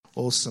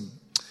Awesome.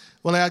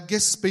 Well, our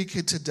guest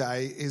speaker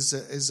today is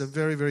a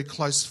very, very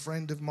close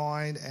friend of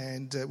mine,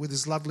 and with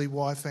his lovely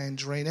wife,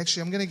 Andreen.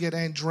 Actually, I'm going to get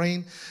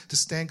Andreen to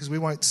stand because we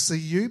won't see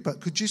you, but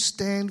could you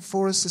stand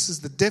for us? This is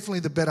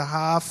definitely the better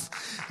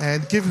half,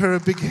 and give her a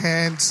big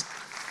hand.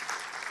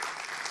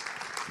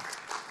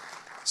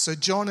 So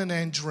John and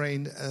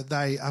Andreen,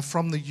 they are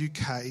from the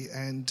UK,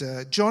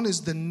 and John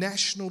is the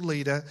national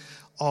leader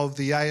of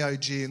the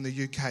AOG in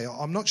the UK.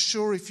 I'm not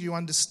sure if you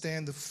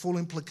understand the full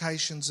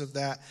implications of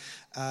that,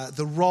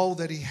 the role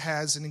that he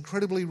has, an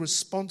incredibly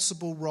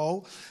responsible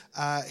role.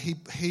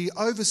 He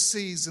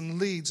oversees and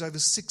leads over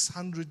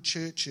 600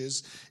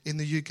 churches in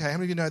the UK. How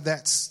many of you know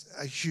that's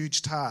a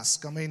huge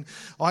task? I mean,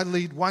 I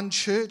lead one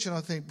church and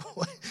I think,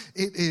 boy,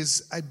 it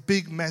is a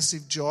big,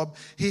 massive job.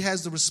 He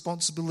has the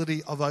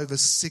responsibility of over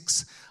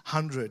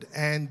 600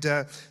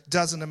 and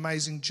does an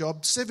amazing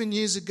job. 7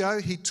 years ago,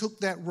 he took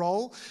that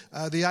role.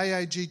 The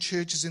AAG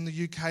churches in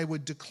the UK were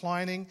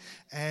declining,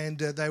 and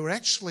they were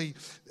actually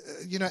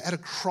at a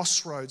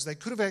crossroads. They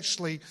could have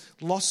actually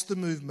lost the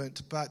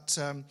movement, but,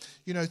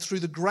 through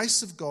the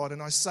grace of God,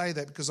 and I say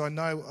that because I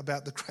know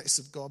about the grace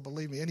of God,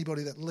 believe me,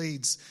 anybody that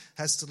leads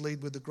has to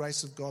lead with the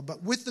grace of God.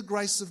 But with the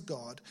grace of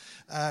God,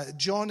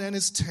 John and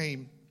his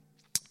team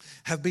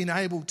have been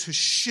able to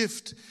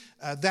shift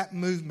that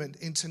movement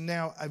into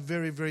now a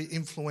very, very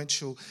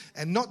influential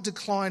and not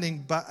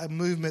declining, but a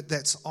movement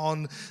that's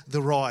on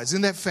the rise.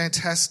 Isn't that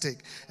fantastic?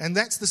 And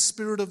that's the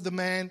spirit of the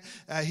man.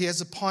 He has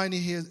a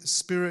pioneer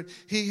spirit.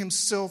 He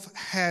himself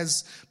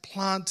has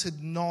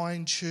planted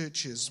 9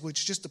 churches,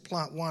 which just to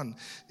plant one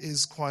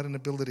is quite an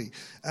ability.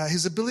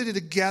 His ability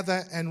to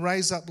gather and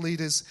raise up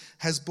leaders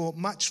has brought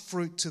much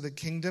fruit to the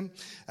kingdom.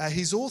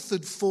 He's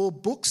authored 4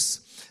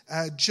 books.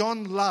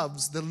 John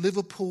loves the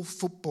Liverpool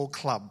Football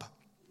Club,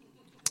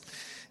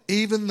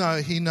 even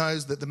though he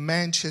knows that the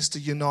Manchester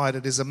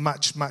United is a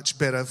much, much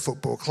better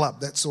football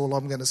club. That's all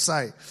I'm going to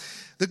say.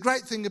 The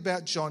great thing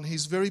about John,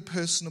 he's very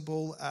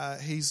personable.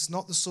 He's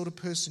not the sort of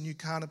person you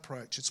can't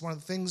approach. It's one of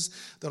the things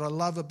that I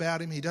love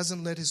about him. He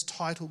doesn't let his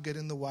title get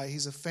in the way.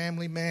 He's a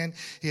family man.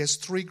 He has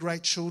 3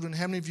 great children.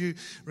 How many of you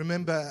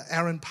remember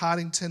Aaron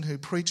Partington, who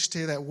preached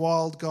here, that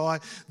wild guy?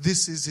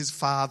 This is his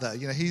father.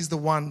 He's the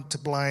one to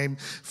blame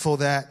for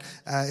that.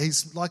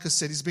 He's, like I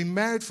said, he's been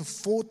married for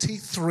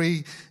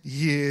 43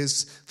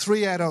 years,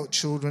 3 adult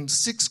children,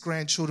 6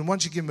 grandchildren. Why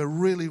don't you give him a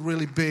really,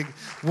 really big,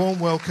 warm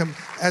welcome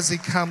as he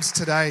comes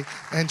today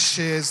and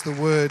shares the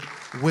word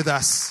with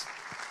us.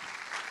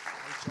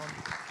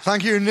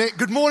 Thank you, Nick.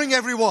 Good morning,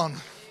 everyone.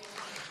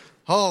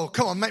 Oh,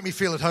 come on, make me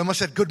feel at home. I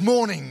said good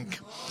morning.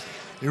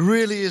 It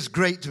really is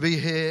great to be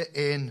here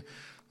in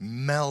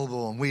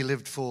Melbourne. We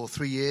lived for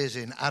 3 years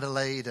in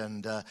Adelaide,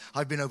 and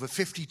I've been over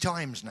 50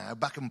 times now,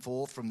 back and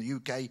forth from the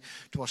UK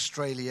to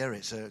Australia.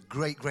 It's a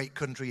great, great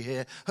country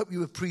here. Hope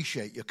you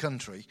appreciate your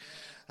country.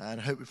 And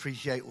I hope you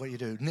appreciate what you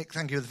do. Nick,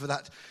 thank you for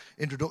that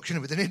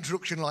introduction. With an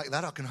introduction like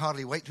that, I can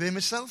hardly wait to hear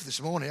myself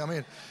this morning. I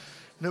mean,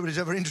 nobody's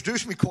ever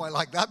introduced me quite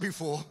like that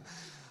before.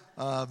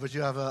 But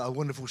you have a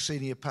wonderful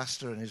senior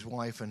pastor and his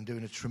wife and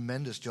doing a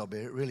tremendous job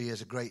here. It really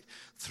is a great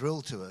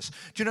thrill to us.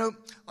 Do you know,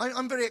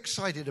 I'm very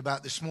excited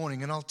about this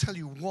morning, and I'll tell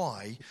you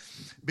why.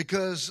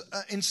 Because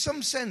in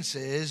some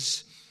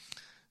senses,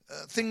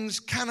 things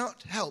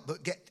cannot help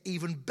but get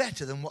even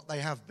better than what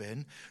they have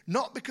been.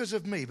 Not because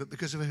of me, but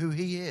because of who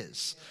he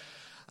is.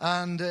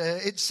 And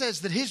it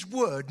says that his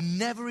word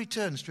never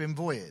returns to him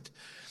void.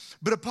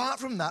 But apart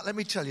from that, let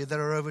me tell you, there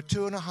are over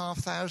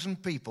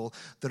 2,500 people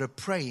that are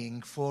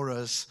praying for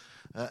us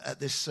at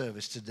this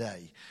service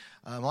today.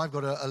 I've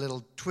got a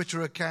little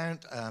Twitter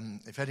account.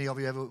 If any of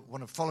you ever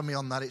want to follow me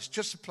on that, it's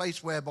just a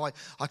place whereby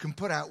I can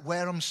put out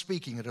where I'm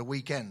speaking at a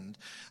weekend.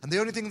 And the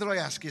only thing that I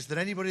ask is that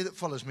anybody that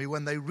follows me,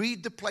 when they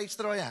read the place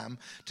that I am,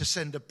 to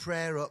send a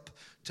prayer up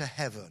to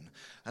heaven.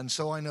 And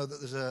so I know that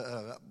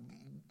there's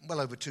well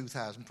over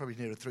 2,000, probably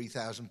nearer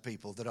 3,000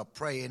 people that are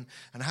praying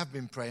and have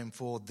been praying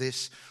for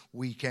this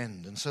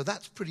weekend. And so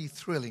that's pretty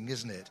thrilling,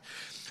 isn't it?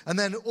 And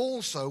then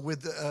also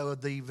with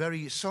the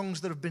very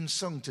songs that have been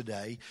sung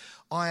today,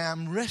 I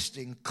am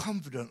resting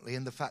confidently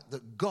in the fact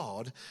that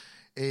God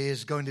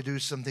is going to do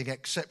something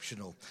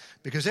exceptional,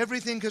 because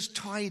everything has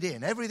tied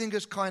in, everything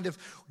has kind of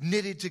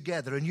knitted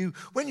together. And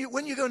when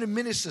you're going to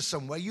minister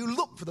somewhere, you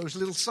look for those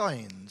little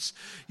signs,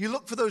 you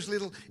look for those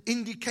little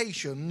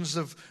indications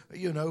of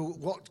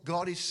what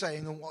God is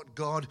saying and what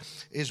God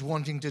is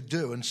wanting to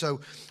do. And so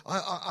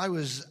I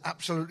was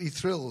absolutely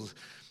thrilled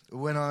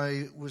when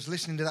I was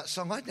listening to that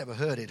song. I'd never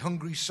heard it.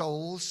 Hungry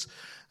souls,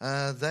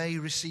 they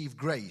receive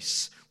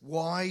grace.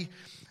 Why?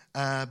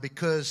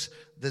 Because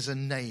there's a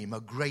name, a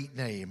great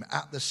name,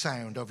 at the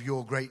sound of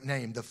your great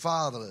name. The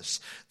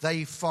fatherless,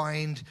 they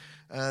find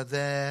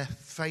their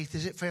faith.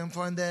 Is it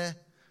find their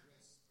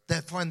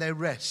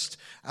rest?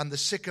 And the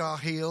sick are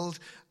healed,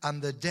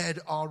 and the dead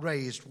are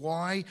raised.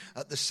 Why?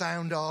 At the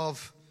sound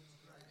of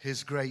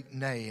his great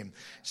name.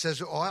 It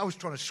says, I was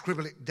trying to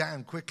scribble it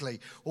down quickly.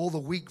 All the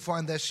weak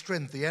find their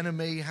strength. The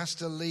enemy has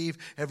to leave.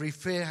 Every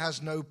fear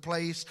has no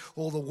place.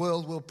 All the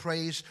world will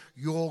praise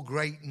your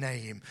great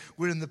name.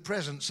 We're in the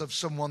presence of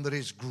someone that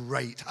is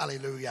great.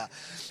 Hallelujah.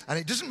 And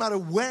it doesn't matter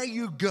where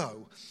you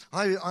go.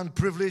 I'm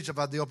privileged. I've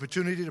had the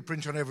opportunity to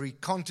preach on every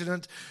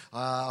continent.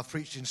 I've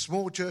preached in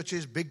small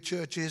churches, big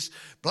churches,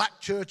 black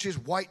churches,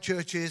 white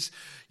churches,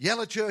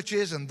 yellow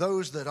churches, and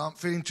those that aren't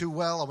feeling too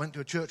well. I went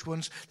to a church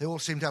once. They all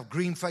seem to have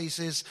green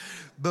faces.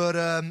 But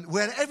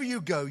wherever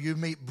you go, you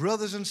meet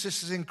brothers and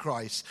sisters in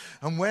Christ.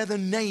 And where the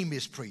name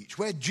is preached,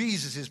 where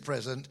Jesus is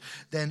present,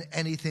 then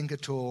anything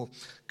at all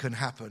can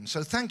happen.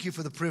 So thank you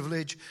for the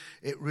privilege.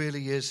 It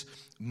really is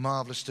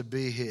marvelous to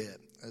be here.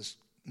 As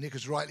Nick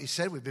has rightly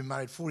said, we've been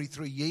married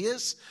 43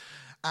 years.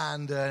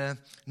 And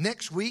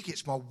next week,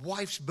 it's my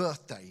wife's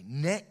birthday.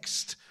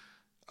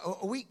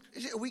 A week,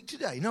 is it a week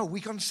today? No, a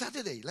week on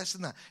Saturday, less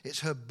than that. It's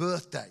her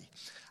birthday.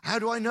 How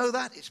do I know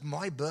that? It's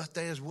my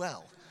birthday as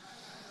well.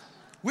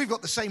 We've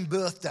got the same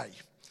birthday.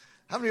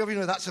 How many of you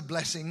know that's a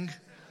blessing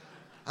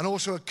and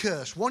also a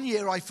curse? One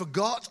year I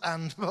forgot,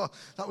 and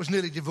that was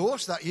nearly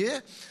divorced that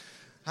year.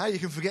 How you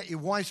can forget your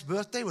wife's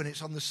birthday when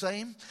it's on the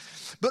same.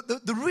 But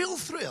the real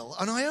thrill,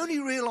 and I only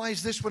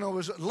realised this when I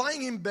was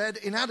lying in bed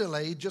in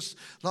Adelaide just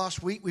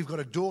last week. We've got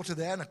a daughter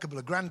there and a couple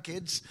of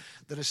grandkids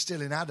that are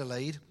still in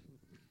Adelaide.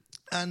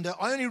 And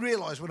I only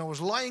realised when I was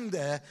lying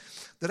there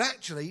that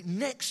actually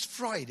next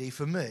Friday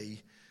for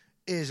me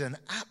is an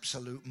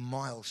absolute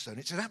milestone.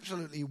 It's an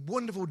absolutely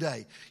wonderful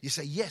day. You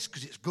say yes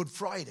because it's Good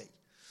Friday.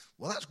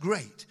 Well, that's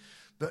great.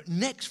 But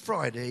next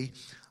Friday,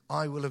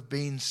 I will have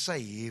been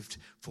saved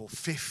for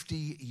 50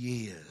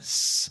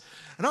 years.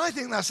 And I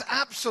think that's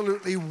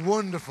absolutely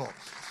wonderful.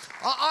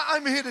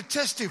 I'm here to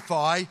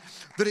testify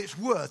that it's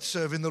worth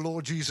serving the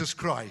Lord Jesus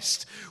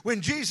Christ. When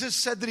Jesus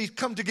said that he'd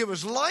come to give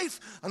us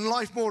life and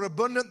life more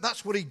abundant,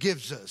 that's what he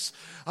gives us.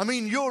 I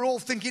mean, you're all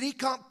thinking he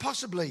can't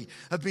possibly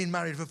have been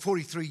married for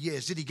 43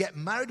 years. Did he get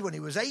married when he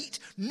was 8?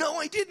 No,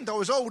 I didn't. I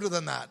was older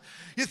than that.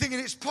 You're thinking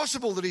it's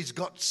possible that he's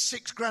got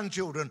 6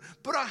 grandchildren,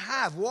 but I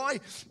have. Why?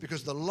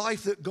 Because the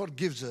life that God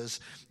gives us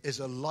is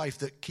a life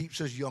that keeps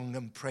us young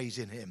and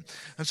praising him.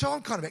 And so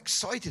I'm kind of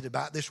excited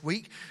about this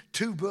week.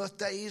 2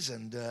 birthdays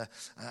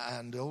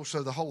and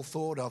also the whole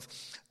thought of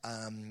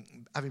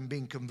having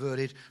been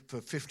converted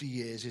for 50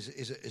 years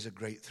is a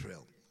great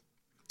thrill.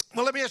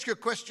 Well, let me ask you a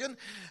question.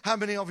 How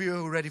many of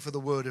you are ready for the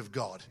Word of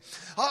God?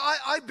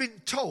 I've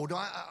been told,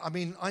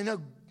 I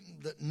know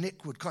that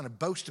Nick would kind of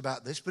boast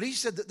about this, but he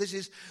said that this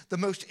is the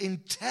most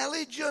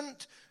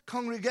intelligent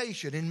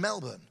congregation in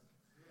Melbourne.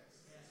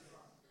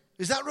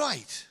 Is that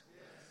right?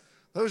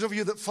 Those of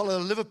you that follow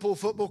Liverpool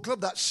Football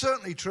Club, that's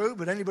certainly true,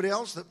 but anybody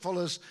else that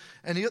follows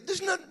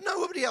there's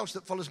nobody else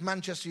that follows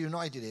Manchester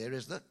United here,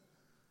 is there?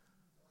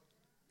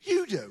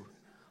 You do.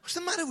 What's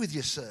the matter with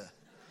you, sir?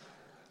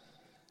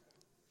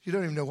 You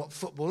don't even know what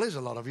football is,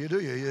 a lot of you, do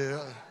you? You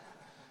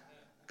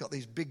got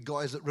these big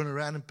guys that run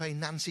around and play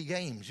Nancy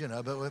games, you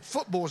know, but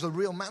football's a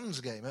real man's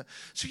game.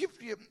 So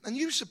do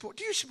you support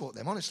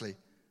them, honestly?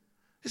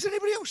 Does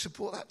anybody else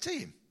support that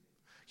team?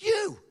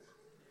 You.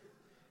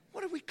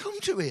 What have we come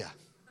to here?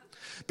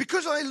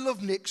 Because I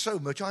love Nick so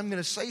much, I'm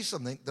going to say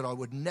something that I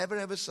would never,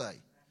 ever say.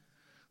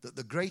 That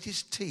the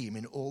greatest team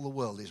in all the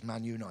world is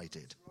Man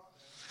United.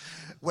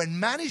 When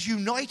man is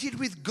united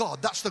with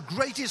God, that's the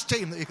greatest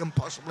team that you can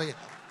possibly have.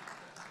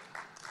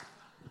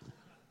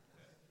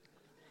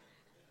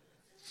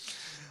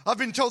 I've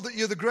been told that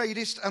you're the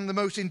greatest and the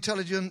most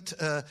intelligent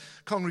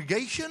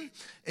congregation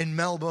in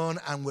Melbourne,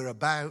 and we're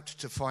about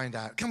to find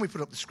out. Can we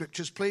put up the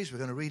scriptures, please? We're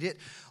going to read it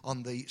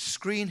on the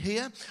screen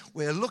here.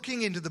 We're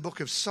looking into the book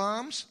of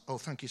Psalms. Oh,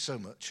 thank you so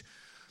much.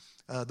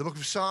 The book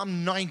of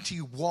Psalm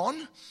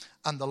 91,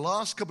 and the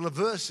last couple of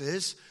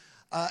verses,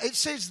 it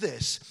says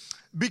this: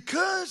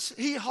 because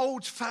he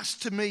holds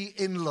fast to me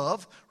in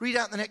love. Read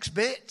out the next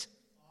bit.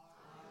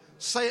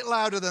 Say it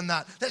louder than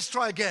that. Let's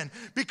try again.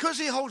 Because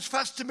he holds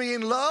fast to me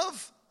in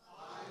love,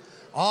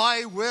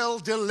 I will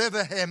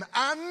deliver him,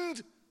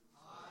 and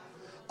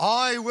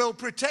I will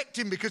protect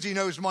him because he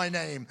knows my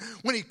name.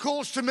 When he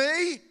calls to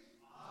me,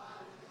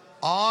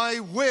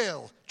 I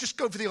will. Just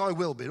go for the I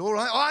will bit, all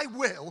right? I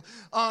will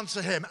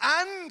answer him,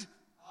 and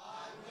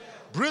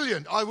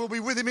brilliant. I will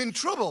be with him in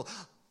trouble.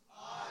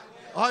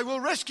 I will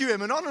rescue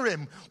him and honor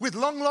him with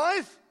long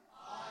life.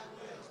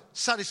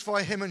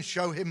 Satisfy him and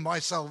show him my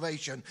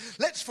salvation.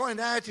 Let's find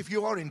out, if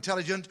you are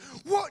intelligent,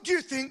 what do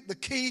you think the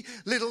key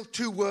little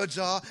 2 words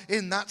are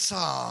in that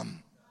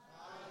psalm?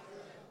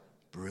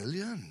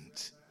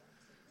 Brilliant.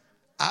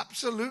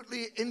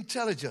 Absolutely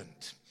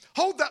intelligent.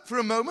 Hold that for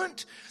a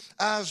moment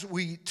as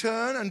we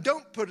turn, and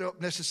don't put up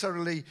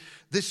necessarily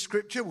this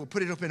scripture, we'll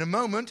put it up in a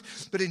moment,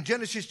 but in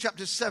Genesis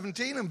chapter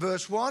 17 and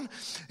verse 1,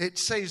 it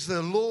says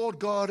the Lord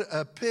God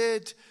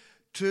appeared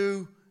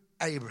to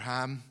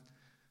Abraham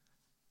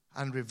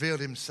and revealed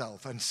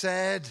himself and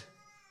said,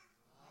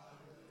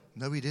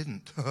 no, he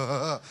didn't.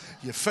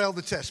 You failed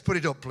the test. Put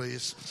it up,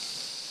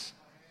 please.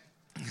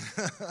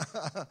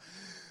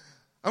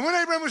 And when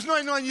Abraham was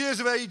 99 years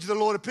of age, the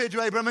Lord appeared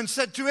to Abraham and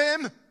said to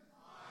him,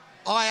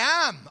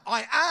 I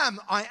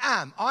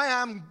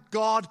am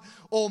God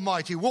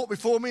Almighty. Walk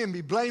before me and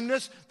be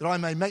blameless, that I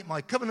may make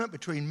my covenant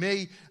between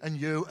me and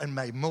you and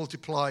may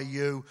multiply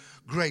you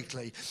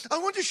greatly. I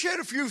want to share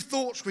a few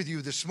thoughts with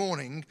you this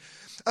morning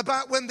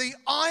about when the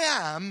I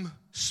am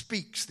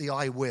speaks the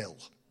I will.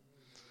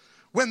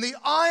 When the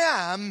I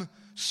am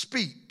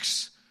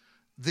speaks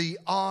the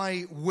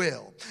I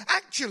will.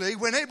 Actually,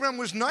 when Abraham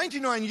was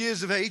 99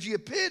 years of age, he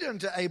appeared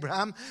unto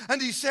Abraham and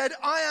he said,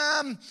 I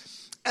am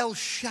El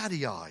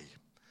Shaddai.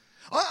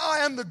 I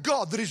am the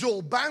God that is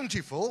all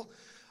bountiful.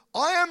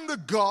 I am the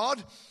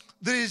God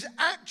that is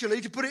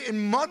actually, to put it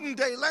in modern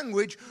day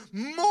language,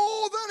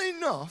 more than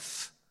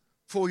enough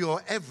for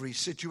your every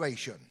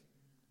situation.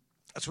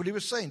 That's what he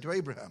was saying to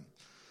Abraham.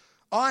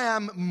 I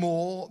am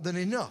more than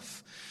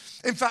enough.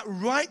 In fact,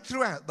 right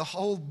throughout the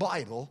whole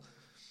Bible,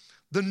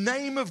 the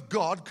name of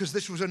God, because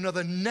this was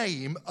another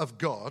name of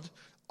God,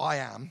 I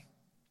am,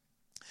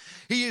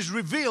 he is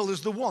revealed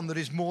as the one that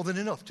is more than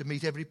enough to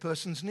meet every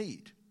person's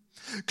need.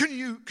 Can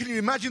you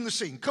imagine the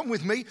scene? Come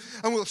with me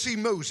and we'll see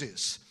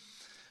Moses.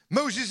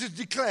 Moses has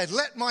declared,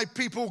 let my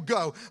people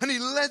go. And he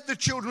led the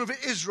children of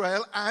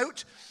Israel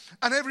out,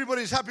 and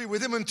everybody's happy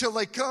with him until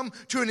they come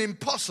to an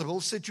impossible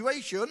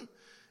situation.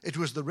 It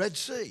was the Red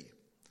Sea.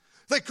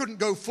 They couldn't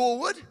go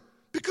forward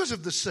because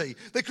of the sea.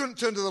 They couldn't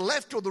turn to the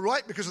left or the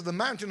right because of the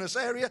mountainous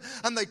area,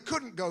 and they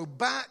couldn't go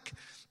back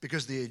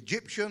because the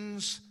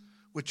Egyptians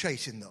were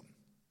chasing them.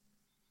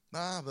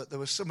 But there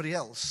was somebody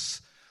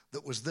else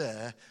that was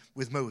there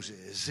with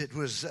Moses. It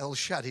was El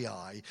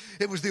Shaddai.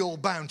 It was the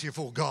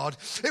all-bountiful God.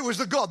 It was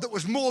the God that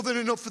was more than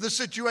enough for the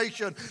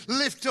situation.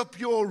 Lift up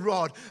your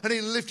rod. And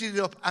he lifted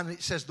it up, and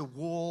it says the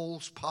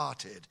walls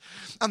parted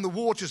and the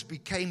waters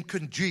became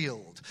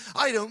congealed.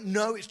 I don't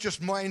know, it's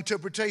just my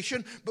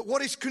interpretation, but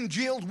what is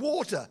congealed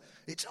water?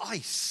 It's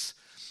ice.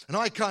 And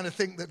I kind of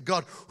think that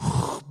God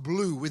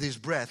blew with his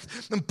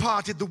breath and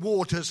parted the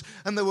waters,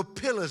 and there were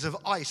pillars of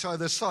ice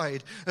either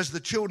side as the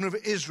children of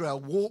Israel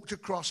walked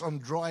across on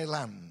dry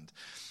land.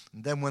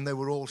 And then when they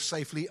were all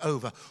safely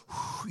over,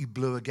 he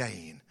blew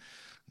again.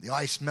 The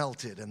ice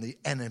melted and the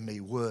enemy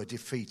were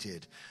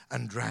defeated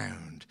and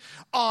drowned.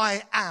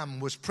 I am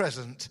was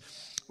present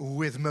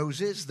with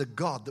Moses, the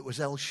God that was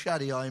El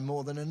Shaddai,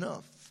 more than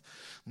enough.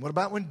 What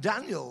about when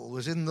Daniel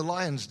was in the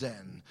lion's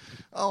den?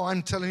 Oh,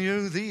 I'm telling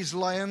you, these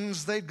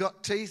lions, they've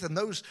got teeth, and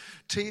those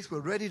teeth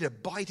were ready to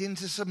bite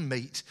into some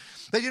meat.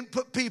 They didn't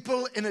put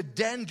people in a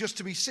den just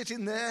to be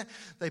sitting there.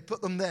 They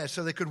put them there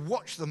so they could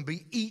watch them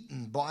be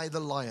eaten by the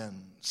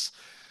lions.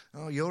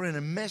 Oh, you're in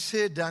a mess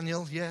here,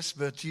 Daniel. Yes,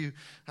 but you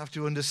have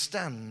to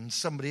understand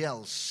somebody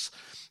else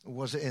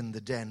was in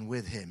the den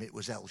with him. It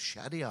was El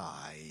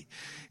Shaddai.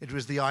 It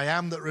was the I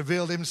am that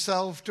revealed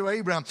himself to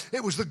Abraham.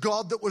 It was the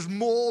God that was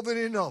more than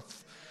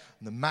enough.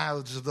 And the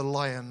mouths of the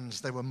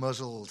lions, they were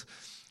muzzled.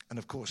 And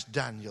of course,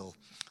 Daniel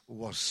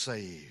was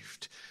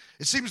saved.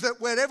 It seems that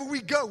wherever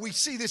we go, we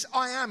see this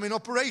I am in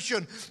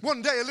operation.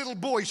 One day, a little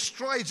boy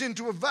strides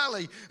into a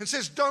valley and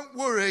says, don't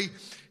worry,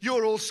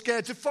 you're all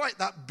scared to fight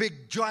that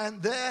big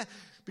giant there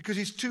because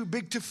he's too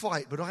big to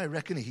fight, but I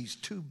reckon he's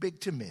too big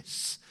to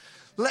miss.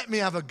 Let me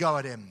have a go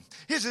at him.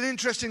 Here's an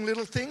interesting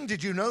little thing.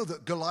 Did you know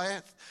that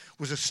Goliath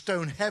was a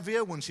stone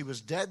heavier once he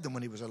was dead than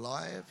when he was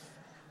alive?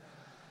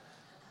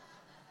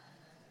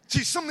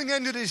 See, something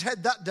entered his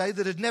head that day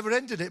that had never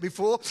entered it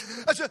before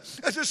as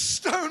a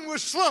stone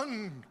was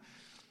slung.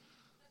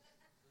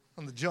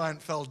 And the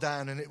giant fell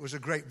down, and it was a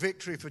great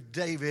victory for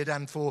David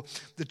and for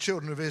the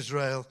children of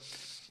Israel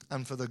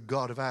and for the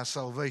God of our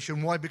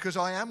salvation. Why? Because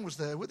I am was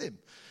there with him.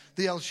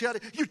 The El Shaddai.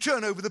 You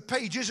turn over the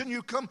pages and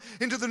you come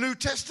into the New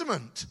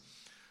Testament.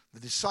 The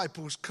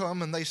disciples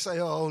come and they say,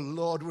 oh,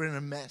 Lord, we're in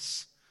a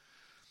mess.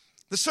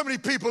 There's so many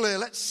people here,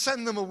 let's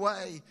send them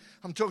away.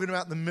 I'm talking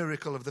about the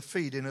miracle of the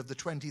feeding of the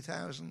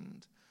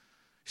 20,000.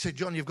 He said,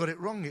 John, you've got it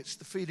wrong. It's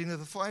the feeding of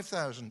the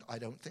 5,000. I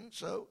don't think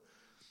so.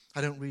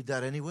 I don't read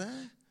that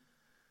anywhere.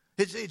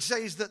 It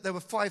says that there were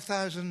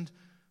 5,000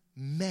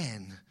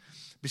 men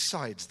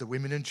besides the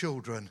women and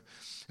children.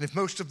 And if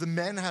most of the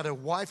men had a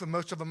wife and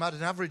most of them had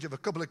an average of a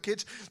couple of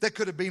kids, there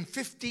could have been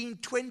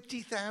 15,000,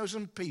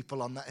 20,000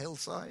 people on that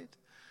hillside.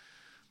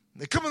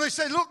 They come and they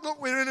say, look,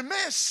 we're in a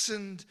mess.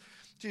 And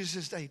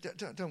Jesus says, hey,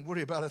 don't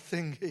worry about a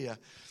thing here.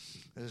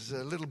 As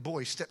a little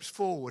boy steps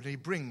forward and he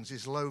brings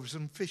his loaves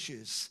and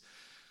fishes.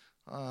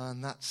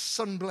 And that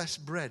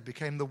sun-blessed bread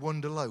became the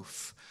wonder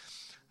loaf.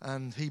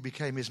 And he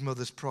became his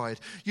mother's pride.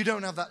 You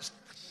don't have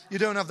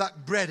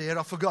that bread here,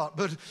 I forgot.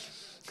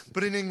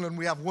 But in England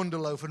we have wonder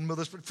loaf and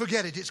mother's pride.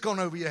 Forget it, it's gone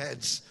over your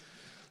heads.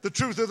 The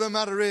truth of the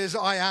matter is,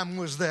 I am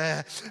was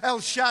there.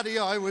 El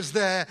Shaddai was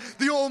there.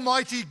 The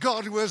Almighty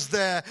God was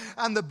there.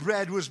 And the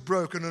bread was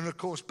broken. And of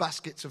course,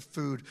 baskets of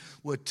food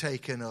were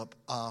taken up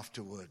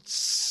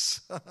afterwards.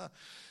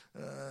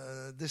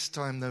 This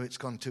time, though, it's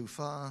gone too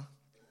far.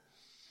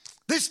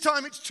 This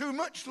time it's too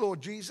much,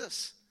 Lord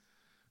Jesus.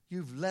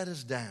 You've let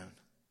us down.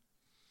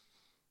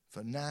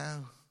 For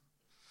now,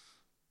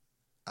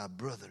 our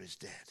brother is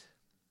dead.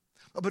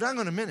 Oh, but hang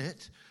on a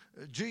minute.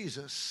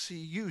 Jesus, he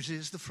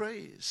uses the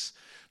phrase,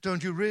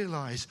 don't you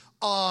realize,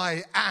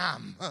 I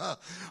am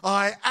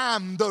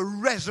the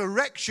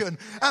resurrection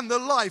and the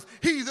life.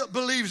 He that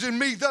believes in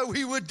me, though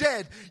he were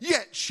dead,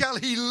 yet shall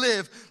he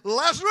live.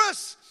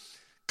 Lazarus,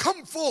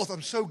 come forth.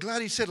 I'm so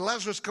glad he said,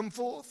 Lazarus, come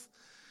forth.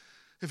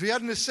 If he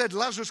hadn't have said,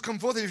 Lazarus, come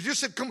forth, if he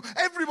just said, come,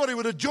 everybody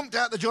would have jumped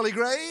out the jolly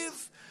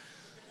grave.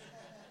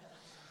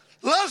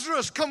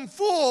 Lazarus, come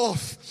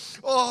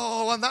forth.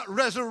 Oh, and that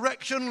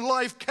resurrection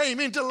life came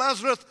into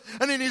Lazarus,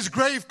 and in his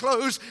grave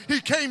clothes, he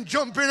came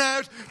jumping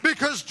out,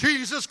 because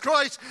Jesus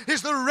Christ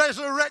is the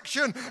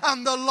resurrection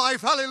and the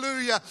life.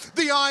 Hallelujah.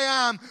 The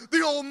I am,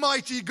 the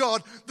Almighty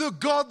God, the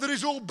God that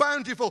is all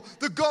bountiful,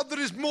 the God that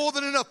is more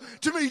than enough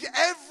to meet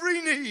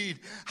every need.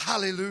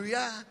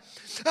 Hallelujah.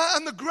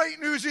 And the great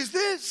news is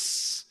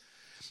this.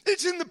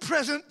 It's in the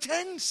present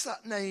tense,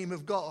 that name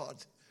of God.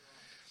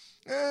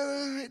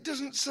 It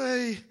doesn't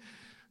say,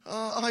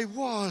 I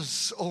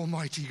was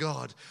Almighty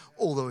God,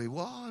 although he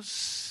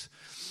was.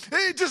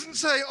 It doesn't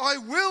say, I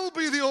will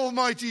be the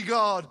Almighty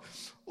God,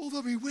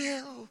 although he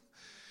will.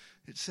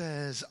 It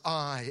says,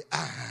 I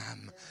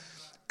am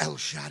El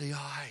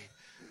Shaddai.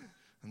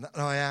 And that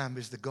I am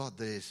is the God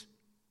that is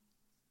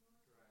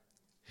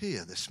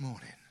here this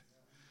morning.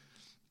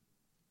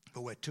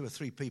 But where 2 or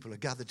 3 people are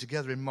gathered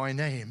together in my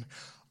name,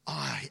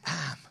 I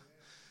am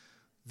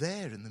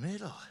there in the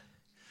middle.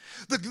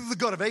 The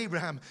God of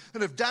Abraham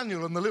and of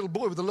Daniel and the little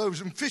boy with the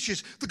loaves and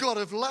fishes, the God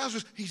of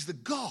Lazarus, he's the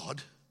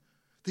God,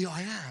 the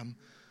I am,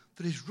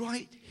 that is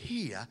right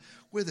here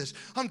with us.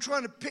 I'm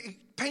trying to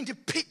paint a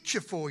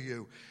picture for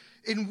you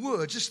in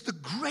words, just the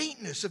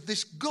greatness of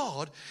this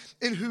God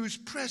in whose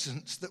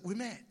presence that we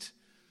met.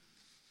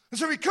 And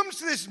so he comes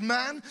to this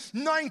man,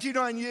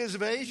 99 years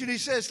of age, and he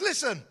says,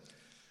 listen,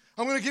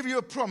 I'm going to give you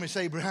a promise,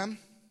 Abraham.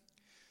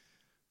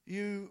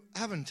 You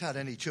haven't had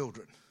any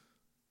children,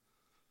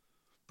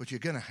 but you're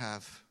going to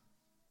have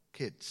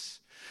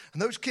kids.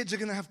 And those kids are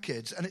going to have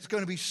kids, and it's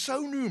going to be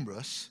so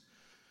numerous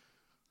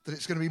that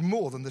it's going to be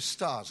more than the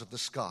stars of the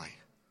sky.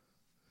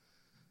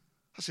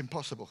 That's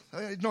impossible.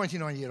 A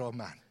 99-year-old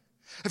man.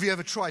 Have you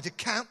ever tried to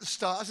count the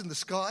stars in the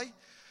sky?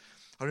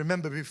 I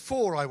remember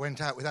before I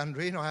went out with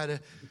Andrea, I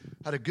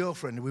had a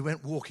girlfriend, and we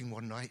went walking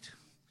one night.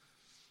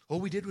 All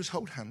we did was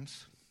hold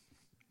hands.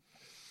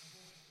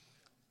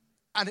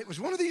 And it was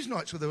one of these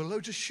nights where there were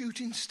loads of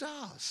shooting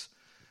stars.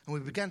 And we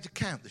began to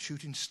count the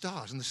shooting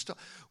stars. And the star,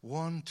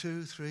 1,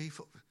 2, 3,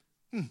 4.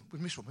 We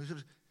missed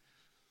one.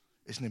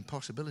 It's an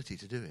impossibility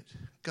to do it.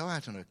 Go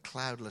out on a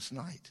cloudless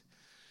night.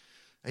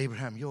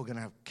 Abraham, you're going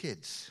to have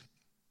kids.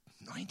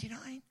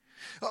 99?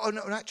 Oh,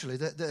 no, actually,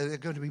 they're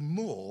going to be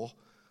more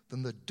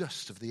than the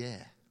dust of the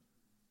air.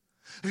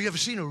 Have you ever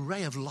seen a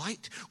ray of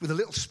light with the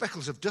little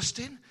speckles of dust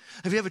in?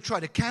 Have you ever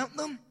tried to count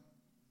them?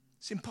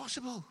 It's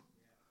impossible.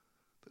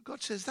 But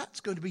God says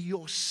that's going to be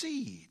your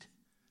seed.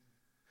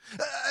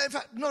 In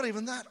fact, not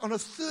even that. On a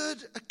third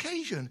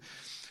occasion,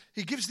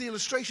 he gives the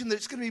illustration that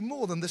it's going to be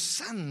more than the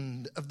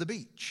sand of the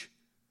beach.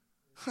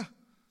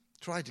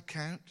 Try to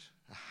count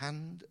a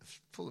hand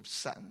full of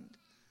sand.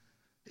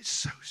 It's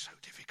so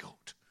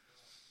difficult.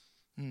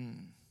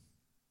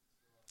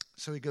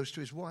 So he goes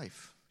to his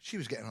wife. She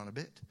was getting on a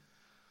bit.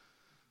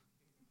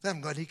 They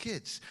haven't got any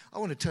kids. I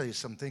want to tell you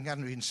something.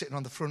 Hadn't been sitting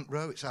on the front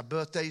row. It's our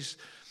birthdays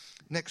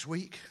next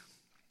week.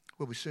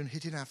 We'll be soon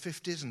hitting our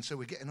 50s, and so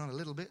we're getting on a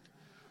little bit.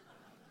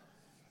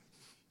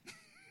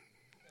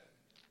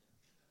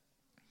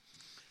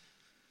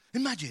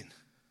 Imagine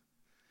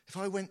if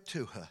I went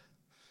to her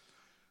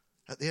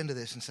at the end of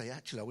this and say,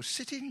 actually, I was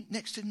sitting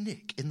next to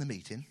Nick in the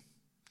meeting,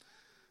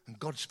 and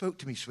God spoke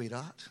to me,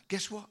 sweetheart.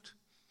 Guess what?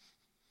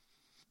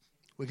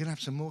 We're going to have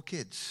some more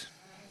kids.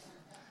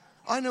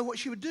 I know what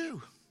she would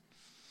do.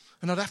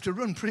 And I'd have to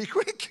run pretty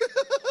quick.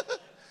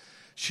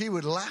 She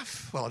would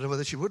laugh. Well, I don't know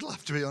whether she would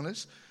laugh, to be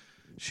honest.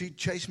 She'd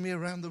chase me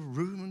around the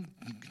room,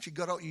 and she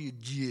got out,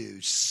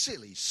 you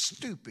silly,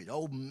 stupid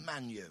old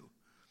man, you.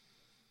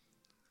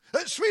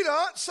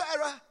 Sweetheart,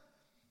 Sarah,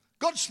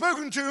 God's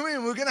spoken to me,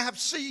 and we're going to have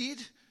seed.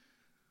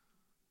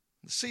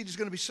 The seed is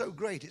going to be so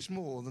great, it's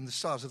more than the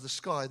stars of the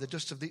sky, the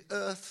dust of the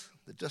earth,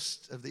 the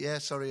dust of the air,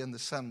 and the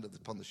sand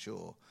upon the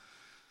shore.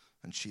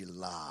 And she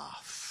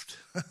laughed.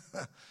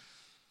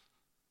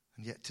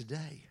 And yet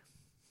today,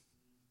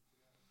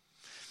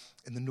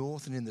 in the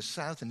north and in the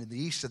south and in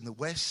the east and the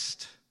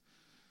west,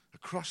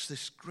 across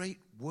this great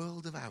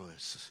world of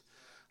ours,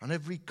 on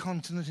every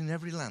continent, in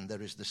every land,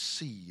 there is the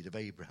seed of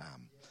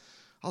Abraham.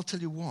 I'll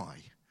tell you why.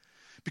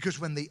 Because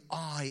when the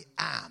I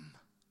am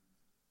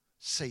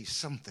says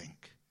something,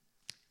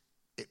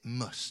 it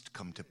must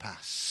come to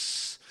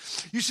pass.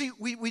 You see,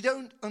 we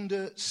don't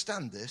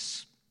understand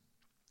this,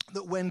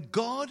 that when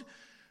God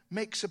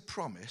makes a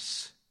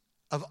promise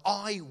of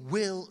I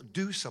will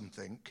do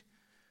something,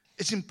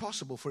 it's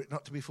impossible for it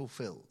not to be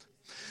fulfilled.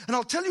 And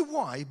I'll tell you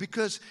why,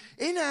 because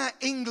in our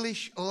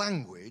English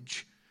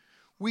language,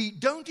 we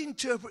don't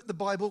interpret the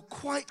Bible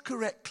quite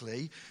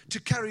correctly to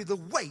carry the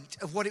weight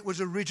of what it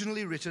was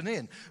originally written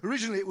in.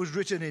 Originally, it was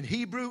written in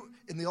Hebrew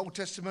in the Old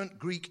Testament,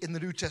 Greek in the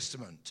New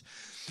Testament.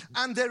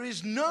 And there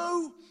is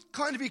no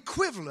kind of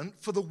equivalent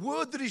for the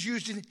word that is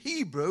used in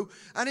Hebrew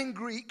and in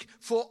Greek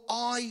for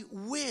I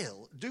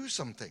will do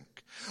something.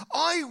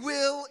 I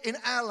will in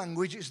our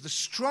language is the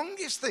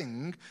strongest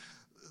thing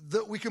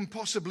that we can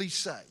possibly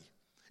say.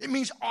 It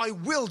means I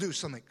will do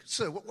something.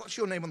 So what's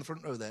your name on the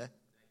front row there?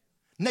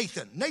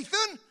 Nathan.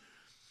 Nathan,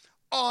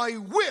 I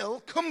will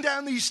come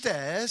down these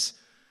stairs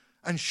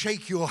and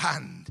shake your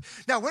hand.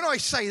 Now, when I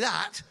say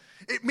that,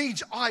 it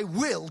means I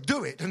will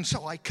do it. And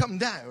so I come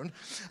down,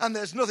 and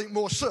there's nothing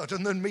more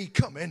certain than me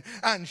coming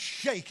and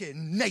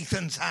shaking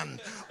Nathan's hand.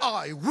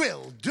 I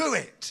will do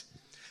it.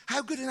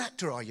 How good an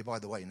actor are you, by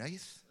the way,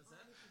 Nath?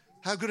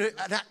 How good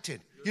at acting?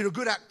 You're a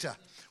good actor.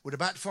 We're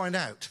about to find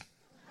out.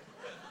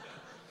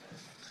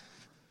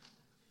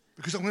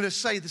 Because I'm going to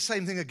say the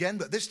same thing again,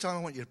 but this time I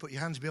want you to put your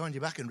hands behind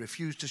your back and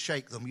refuse to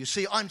shake them. You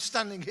see, I'm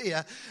standing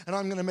here and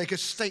I'm going to make a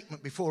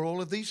statement before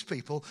all of these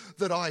people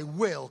that I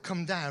will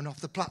come down off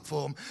the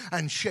platform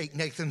and shake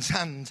Nathan's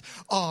hand.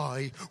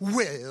 I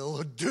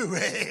will do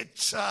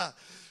it.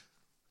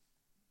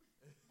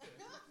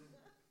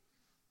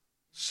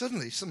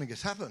 Suddenly, something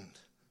has happened.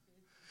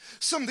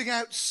 Something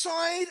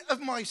outside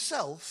of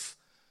myself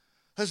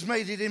has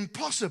made it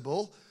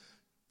impossible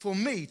for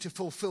me to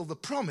fulfill the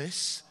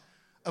promise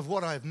of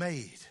what I've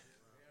made.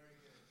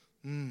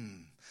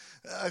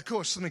 Of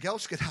course, something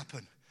else could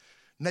happen.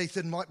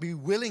 Nathan might be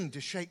willing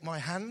to shake my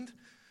hand,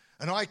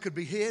 and I could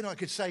be here and I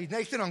could say,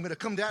 Nathan, I'm going to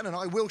come down and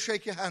I will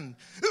shake your hand.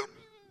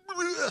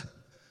 And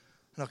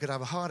I could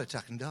have a heart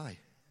attack and die.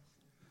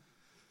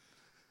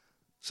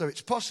 So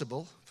it's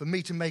possible for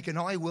me to make an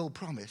I will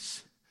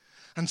promise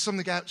and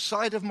something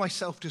outside of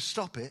myself to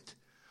stop it,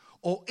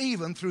 or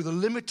even through the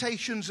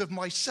limitations of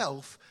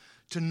myself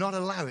to not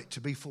allow it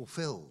to be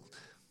fulfilled.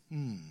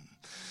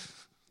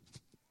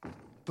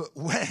 But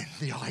when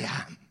the I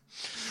am,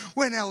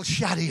 when El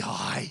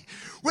Shaddai,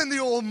 when the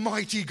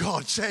Almighty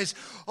God says,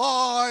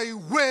 I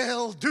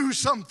will do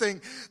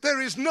something,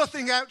 there is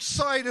nothing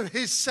outside of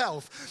his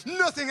self,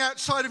 nothing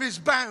outside of his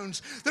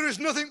bounds. There is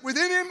nothing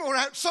within him or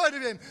outside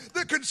of him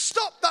that can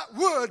stop that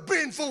word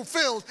being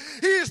fulfilled.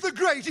 He is the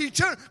great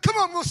eternal. Come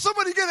on, will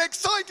somebody get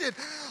excited?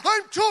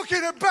 I'm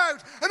talking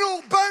about an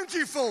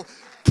all-bountiful,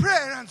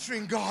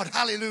 prayer-answering God.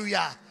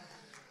 Hallelujah.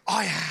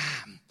 I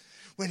am.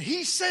 When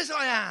he says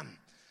I am,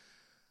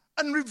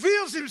 and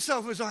reveals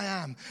himself as I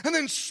am, and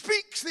then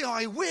speaks the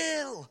I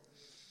will,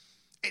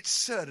 it's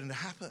certain to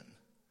happen.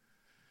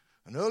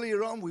 And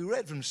earlier on, we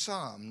read from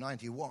Psalm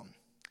 91.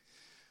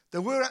 There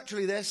were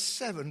actually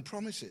 7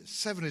 promises.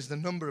 7 is the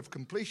number of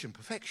completion,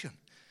 perfection.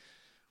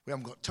 We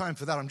haven't got time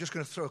for that. I'm just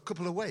going to throw a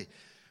couple away,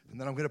 and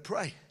then I'm going to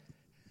pray.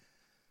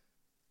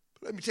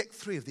 But let me take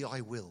 3 of the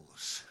I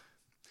wills.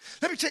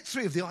 Let me take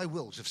 3 of the I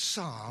wills of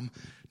Psalm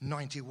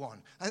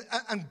 91.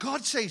 And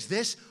God says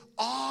this,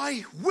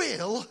 I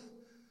will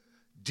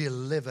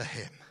deliver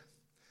him.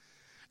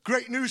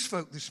 Great news,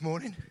 folk, this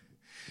morning.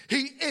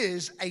 He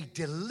is a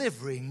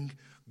delivering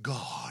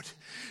God.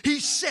 He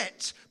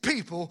sets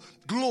people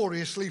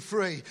gloriously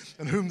free.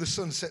 And whom the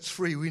Son sets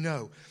free, we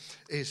know,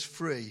 is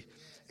free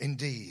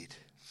indeed.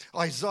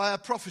 Isaiah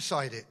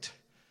prophesied it.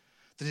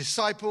 The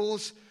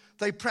disciples,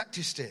 they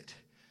practiced it.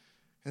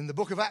 In the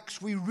book of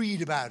Acts, we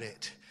read about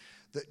it.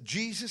 That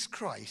Jesus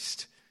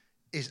Christ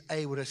is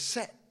able to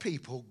set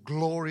people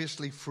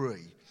gloriously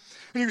free.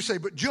 And you say,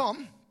 but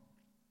John,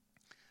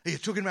 are you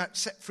talking about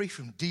set free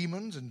from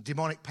demons and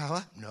demonic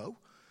power? No.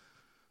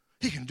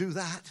 He can do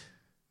that.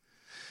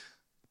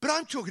 But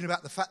I'm talking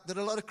about the fact that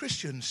a lot of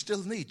Christians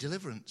still need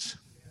deliverance.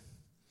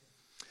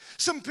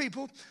 Some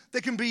people,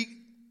 they can be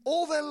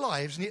all their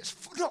lives and yet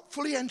not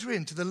fully enter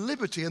into the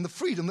liberty and the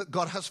freedom that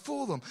God has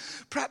for them.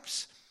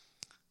 Perhaps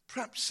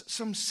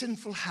some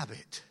sinful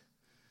habit.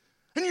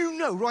 And you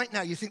know right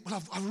now, you think,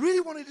 well, I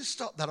really wanted to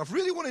stop that. I've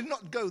really wanted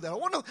not to go there. I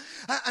want to,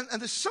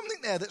 and there's something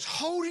there that's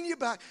holding you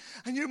back.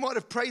 And you might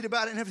have prayed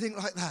about it and everything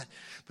like that.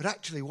 But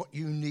actually what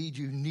you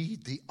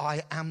need the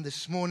I am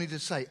this morning to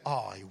say,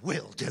 I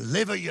will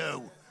deliver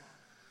you.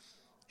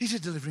 He's a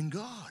delivering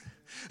God.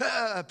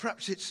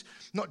 Perhaps it's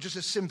not just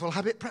a simple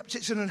habit. Perhaps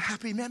it's an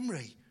unhappy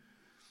memory.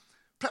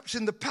 Perhaps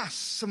in the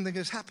past something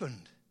has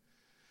happened.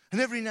 And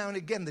every now and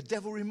again the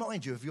devil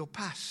reminds you of your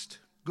past.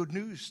 Good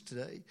news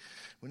today.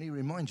 When he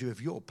reminds you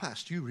of your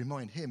past, you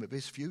remind him of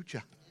his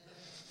future.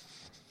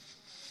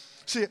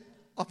 See,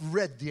 I've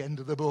read the end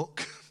of the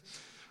book.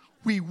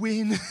 We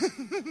win.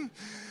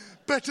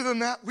 Better than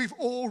that, we've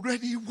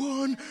already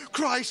won.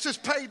 Christ has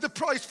paid the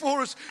price for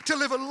us to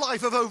live a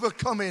life of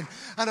overcoming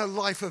and a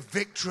life of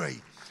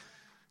victory.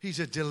 He's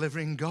a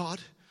delivering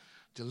God.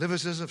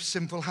 Delivers us of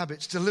sinful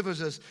habits.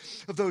 Delivers us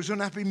of those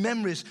unhappy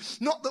memories.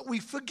 Not that we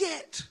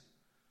forget,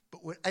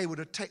 but we're able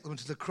to take them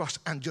to the cross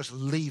and just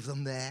leave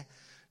them there,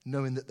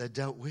 knowing that they're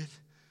dealt with.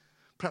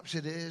 Perhaps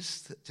it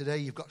is that today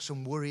you've got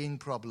some worrying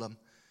problem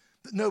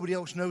that nobody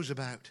else knows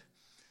about.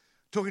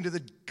 Talking to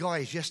the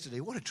guys yesterday,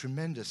 what a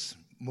tremendous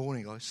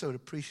morning. I was so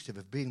appreciative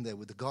of being there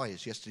with the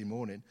guys yesterday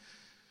morning.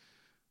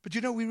 But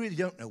we really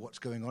don't know what's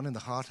going on in the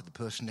heart of the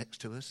person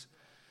next to us.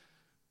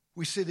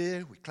 We sit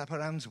here, we clap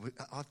our hands.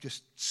 I've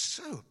just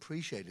so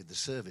appreciated the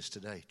service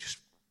today. Just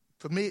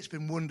for me, it's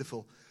been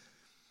wonderful.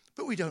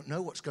 But we don't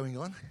know what's going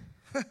on.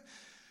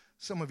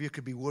 Some of you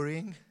could be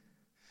worrying.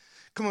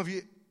 Some of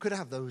you could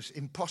have those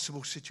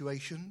impossible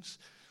situations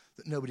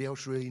that nobody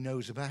else really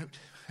knows about.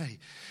 Hey,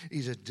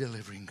 he's a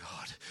delivering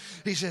God.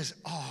 He says,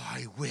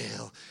 I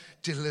will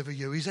deliver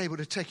you. He's able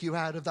to take you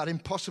out of that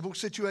impossible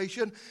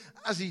situation,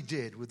 as he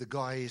did with the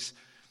guys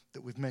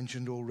that we've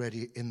mentioned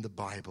already in the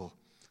Bible.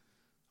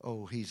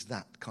 Oh, he's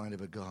that kind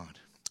of a God.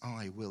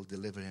 I will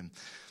deliver him.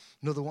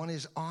 Another one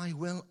is, I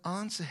will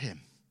answer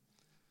him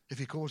if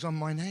he calls on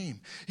my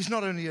name. He's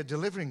not only a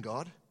delivering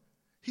God,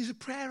 he's a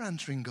prayer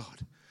answering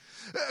God.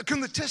 Can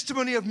the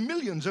testimony of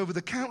millions over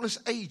the countless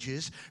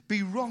ages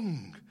be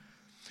wrong?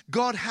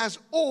 God has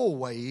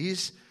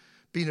always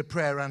been a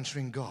prayer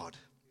answering God.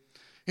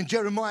 In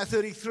Jeremiah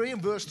 33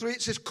 and verse 3,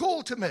 it says,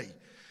 call to me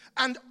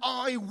and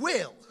I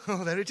will.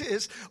 Oh, there it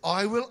is.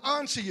 I will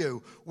answer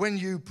you when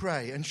you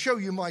pray and show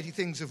you mighty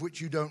things of which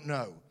you don't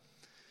know.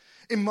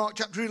 In Mark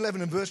chapter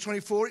 11 and verse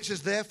 24, it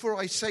says, therefore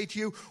I say to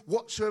you,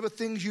 whatsoever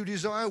things you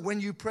desire when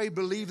you pray,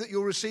 believe that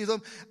you'll receive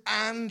them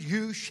and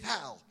you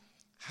shall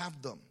have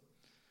them.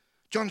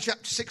 John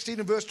chapter 16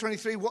 and verse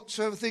 23,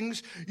 whatsoever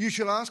things you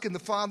shall ask in the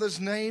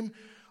Father's name,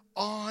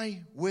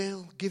 I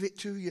will give it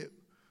to you.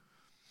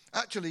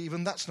 Actually,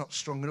 even that's not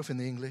strong enough in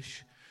the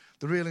English.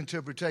 The real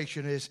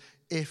interpretation is,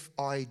 if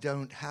I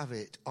don't have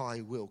it,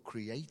 I will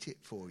create it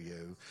for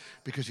you,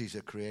 because he's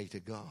a creator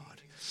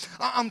God.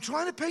 I'm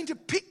trying to paint a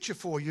picture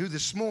for you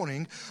this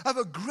morning of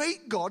a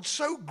great God,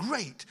 so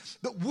great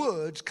that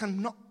words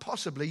cannot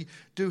possibly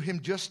do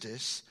him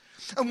justice.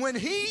 And when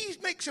he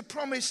makes a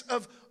promise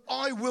of,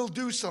 I will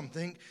do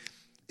something,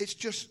 it's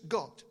just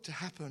got to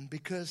happen,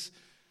 because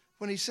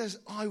when he says,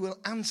 I will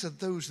answer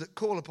those that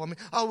call upon me,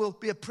 I will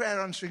be a prayer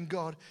answering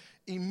God,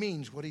 he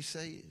means what he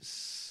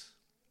says.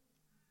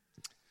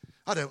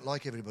 I don't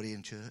like everybody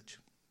in church.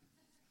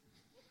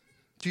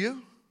 Do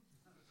you?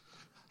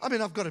 I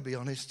mean, I've got to be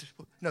honest.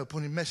 No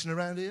point in messing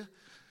around here.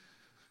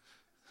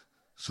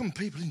 Some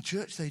people in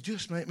church, they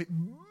just make me...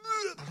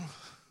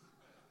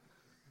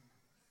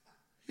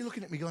 You're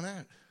looking at me going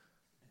out.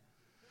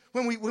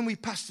 When we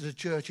pastored a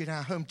church in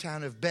our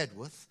hometown of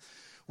Bedworth,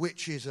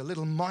 which is a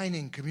little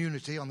mining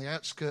community on the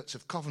outskirts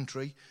of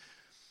Coventry,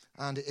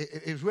 and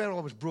it was where I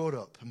was brought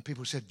up, and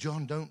people said,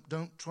 John,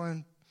 don't try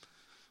and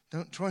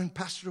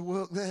pastor a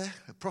work there.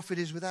 A prophet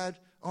is without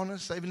honour,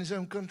 saving his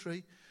own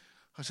country.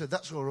 I said,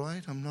 that's all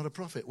right, I'm not a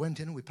prophet. Went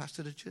in and we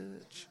pastored a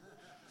church.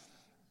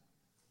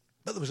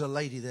 But there was a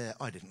lady there,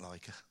 I didn't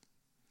like her.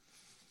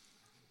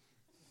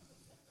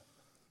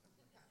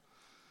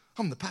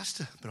 I'm the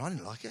pastor, but I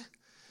didn't like her.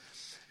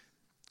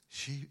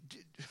 She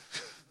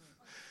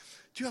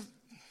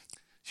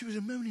was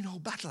a moaning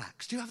old battle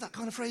axe. Do you have that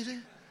kind of phrase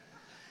here?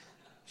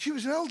 She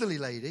was an elderly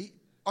lady.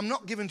 I'm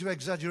not given to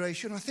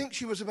exaggeration. I think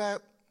she was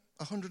about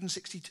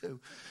 162.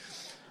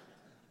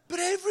 But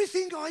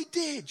everything I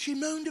did, she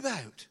moaned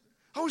about.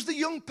 I was the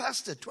young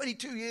pastor,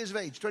 22 years of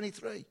age,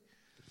 23.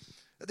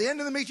 At the end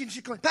of the meeting,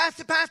 she'd go,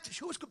 Pastor, Pastor.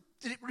 She always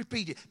did it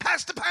repeated.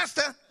 Pastor,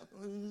 Pastor.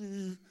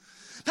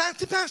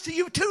 Pastor, Pastor,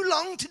 you were too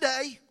long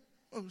today.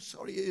 Oh,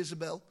 sorry,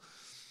 Isabel.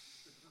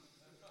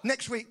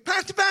 Next week,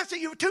 Pastor, Pastor,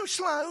 you were too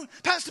slow.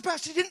 Pastor,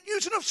 Pastor, you didn't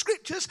use enough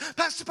scriptures.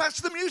 Pastor,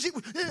 Pastor, the music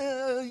was...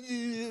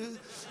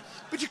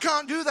 But you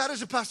can't do that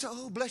as a pastor.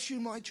 Oh, bless you,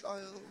 my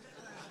child.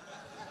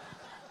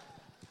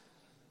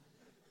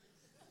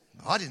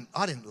 I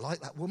didn't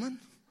like that woman.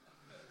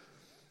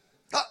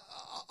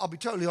 I'll be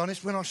totally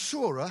honest. When I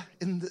saw her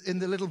in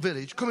the little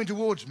village coming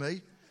towards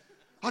me,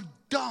 I'd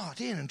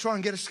dart in and try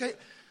and get escape.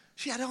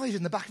 She had eyes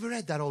in the back of her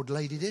head, that old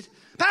lady did.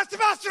 Pastor,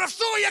 Pastor, I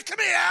saw you. Come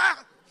here.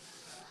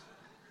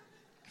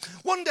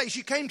 One day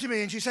she came to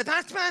me and she said,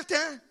 Pastor,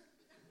 Pastor.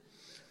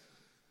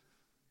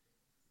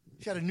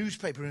 She had a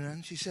newspaper in her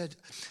hand. She said,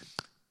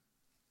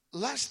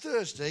 last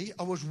Thursday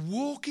I was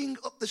walking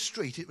up the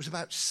street. It was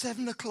about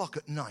 7 o'clock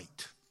at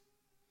night.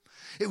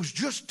 It was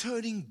just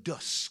turning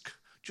dusk,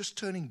 just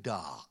turning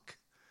dark.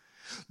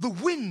 The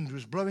wind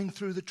was blowing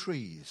through the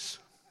trees.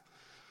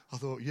 I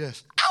thought,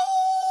 yes.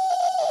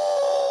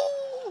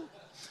 Ow!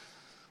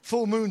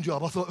 Full moon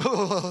job. I thought,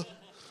 oh.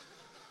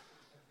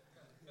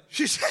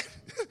 She said,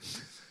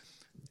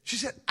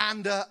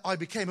 and I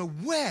became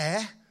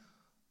aware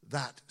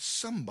that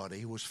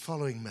somebody was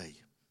following me.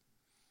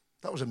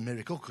 That was a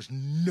miracle, because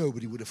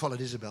nobody would have followed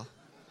Isabel.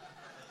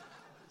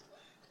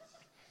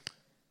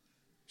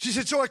 She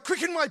said, so I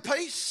quickened my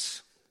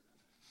pace.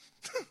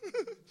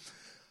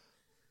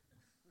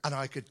 And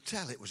I could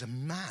tell it was a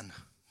man.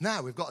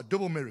 Now we've got a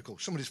double miracle.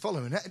 Somebody's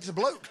following it. It's a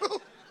bloke.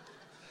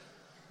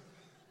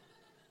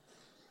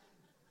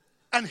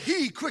 And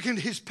he quickened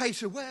his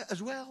pace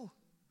as well.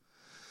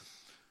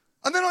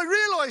 And then I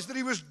realized that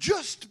he was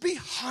just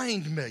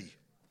behind me.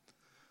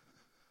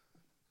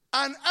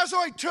 And as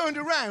I turned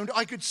around,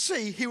 I could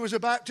see he was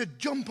about to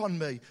jump on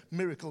me.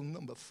 Miracle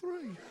number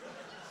 3.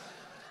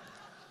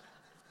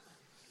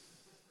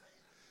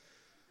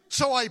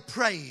 So I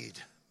prayed.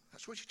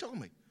 That's what she told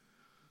me.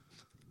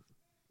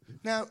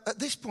 Now, at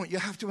this point, you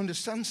have to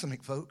understand something,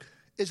 folk.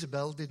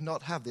 Isabel did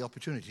not have the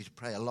opportunity to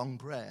pray a long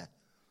prayer.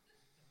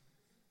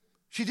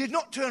 She did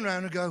not turn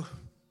around and go,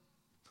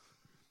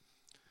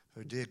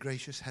 "Oh, dear,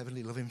 gracious,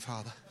 heavenly, loving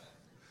Father,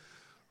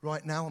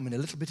 right now I'm in a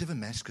little bit of a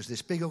mess because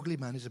this big, ugly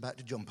man is about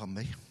to jump on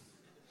me."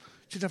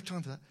 She didn't have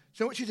time for that.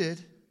 You know what she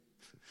did?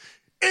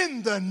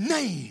 In the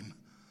name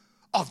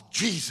of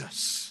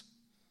Jesus.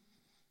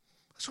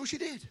 That's what she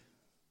did.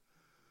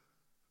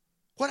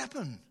 What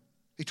happened?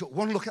 He took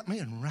one look at me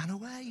and ran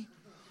away.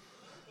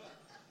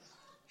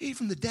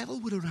 Even the devil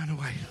would have ran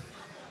away.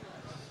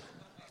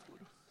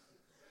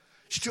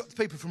 She took the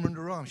paper from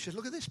under her arm. She said,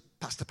 "Look at this,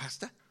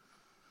 Pastor.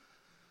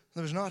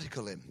 There was an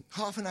article in.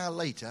 Half an hour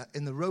later,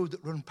 in the road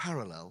that ran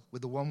parallel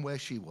with the one where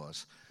she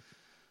was,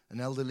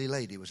 an elderly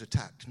lady was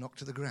attacked, knocked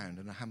to the ground,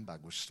 and her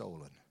handbag was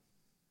stolen."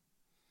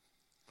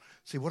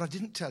 See, what I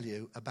didn't tell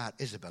you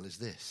about Isabel is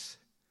this.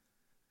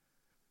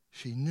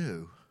 She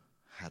knew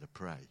how to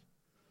pray.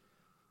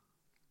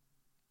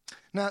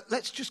 Now,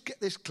 let's just get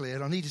this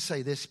clear. I need to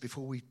say this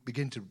before we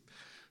begin to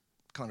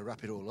kind of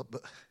wrap it all up,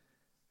 but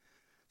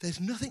there's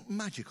nothing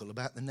magical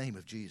about the name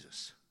of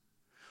Jesus.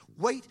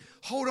 Wait,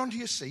 hold on to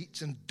your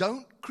seats and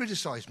don't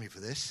criticize me for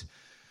this,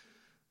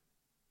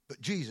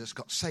 but Jesus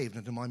got saved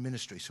under my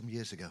ministry some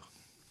years ago.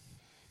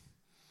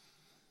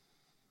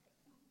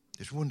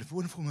 It's a wonderful,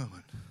 wonderful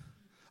moment.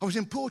 I was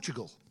in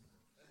Portugal.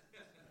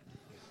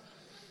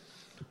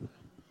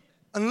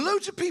 And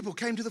loads of people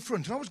came to the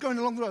front, and I was going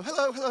along the road.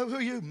 "Hello, who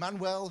are you?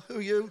 Manuel, who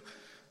are you?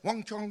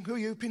 Wong Chong, who are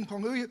you? Ping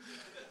Pong, who are you?"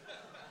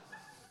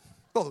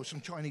 Well, there was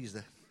some Chinese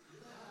there.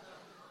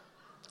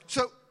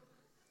 So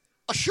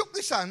I shook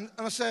this hand,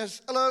 and I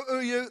says, "Hello, who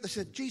are you?" They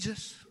said,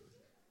 "Jesus."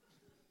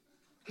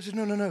 I said,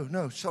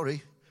 No,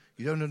 sorry.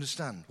 You don't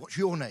understand. What's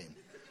your name?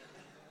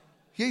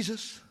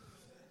 "Jesus."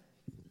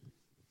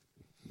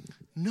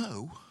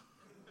 "No,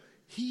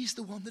 he's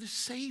the one that has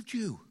saved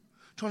you."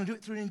 Trying to do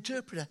it through an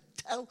interpreter.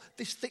 "Tell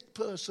this thick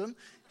person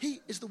he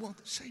is the one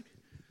that saved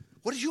you."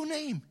 "What is your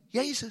name?"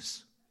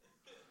 "Jesus."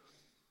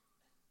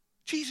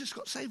 Jesus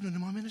got saved under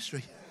my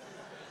ministry.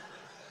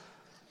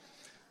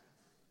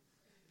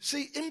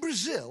 See, in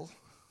Brazil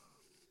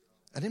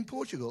and in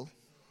Portugal,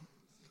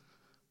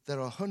 there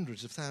are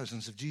hundreds of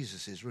thousands of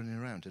Jesuses running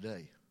around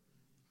today.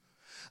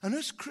 And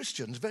as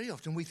Christians, very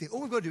often we think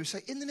all we've got to do is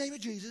say, "In the name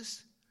of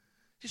Jesus."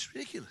 It's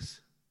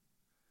ridiculous.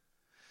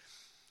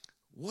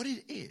 What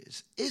it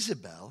is,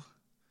 Isabel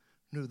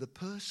knew the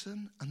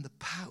person and the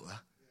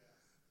power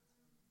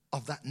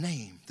of that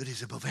name that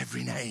is above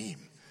every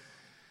name.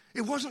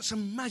 It wasn't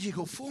some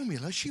magical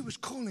formula. She was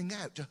calling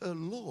out to her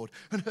Lord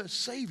and her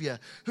Savior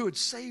who had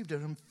saved her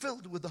and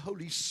filled her with the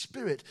Holy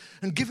Spirit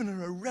and given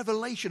her a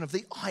revelation of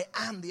the I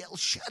am, the El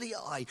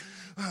Shaddai.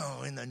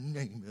 Oh, in the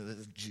name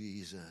of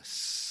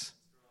Jesus.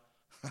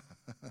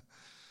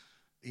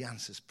 He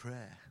answers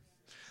prayer.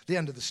 The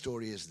end of the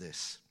story is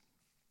this.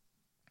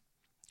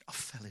 I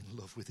fell in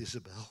love with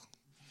Isabel.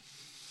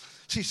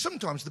 See,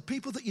 sometimes the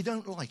people that you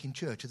don't like in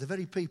church are the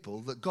very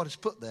people that God has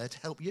put there to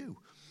help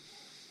you.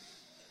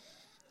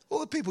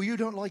 Or the people you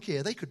don't like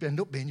here, they could end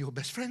up being your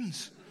best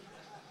friends.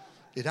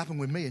 It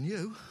happened with me and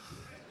you.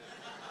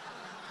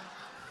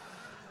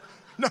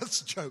 No,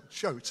 it's a joke.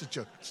 It's a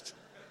joke. It's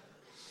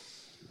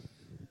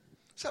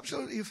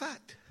absolutely a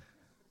fact.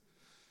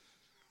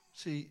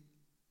 See,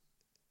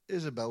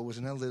 Isabel was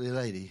an elderly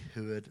lady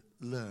who had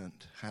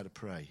learned how to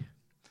pray.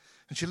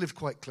 And she lived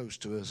quite close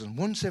to us. And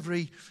once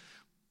every,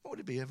 what would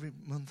it be, every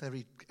month,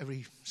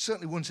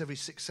 certainly once every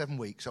 6-7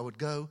 weeks, I would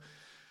go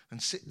and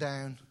sit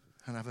down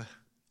and have a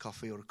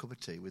coffee or a cup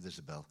of tea with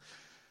Isabel.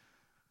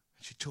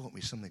 And she taught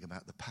me something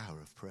about the power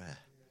of prayer.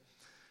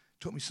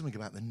 Taught me something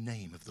about the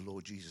name of the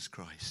Lord Jesus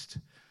Christ.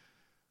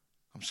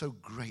 I'm so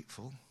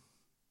grateful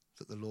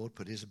that the Lord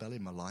put Isabel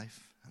in my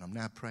life. And I'm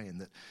now praying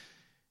that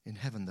in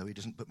heaven, though, he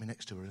doesn't put me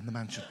next to her in the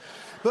mansion.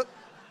 But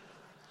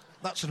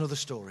that's another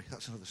story.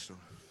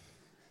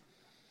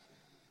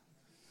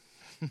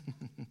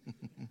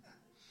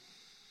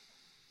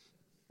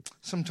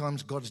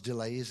 Sometimes God's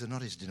delays are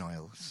not his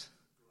denials.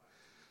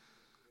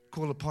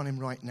 Call upon him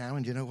right now,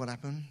 and you know what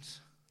happens?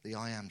 The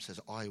I am says,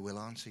 "I will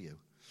answer you."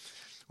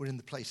 We're in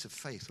the place of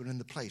faith. We're in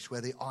the place where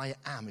the I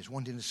am is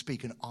wanting to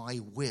speak, and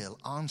I will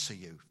answer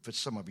you for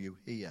some of you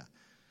here.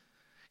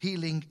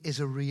 Healing is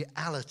a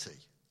reality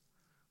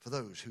for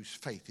those whose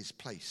faith is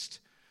placed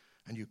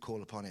and you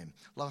call upon him.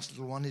 Last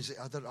little one is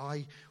that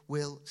I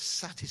will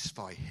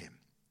satisfy him.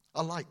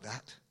 I like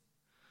that.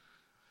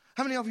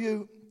 How many of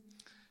you...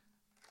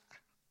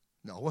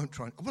 No, I won't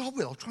try. Well, I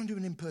will. I'll try and do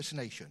an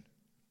impersonation.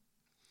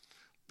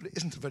 But it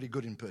isn't a very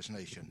good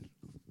impersonation.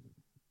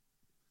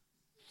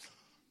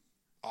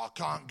 I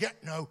can't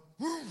get no...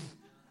 Who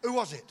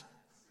was it?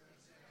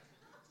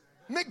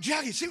 Mick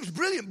Jagger. See, it was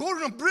brilliant.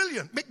 Born on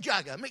brilliant. Mick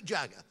Jagger.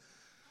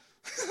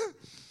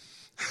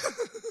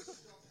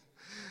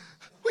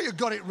 Well, you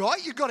got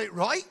it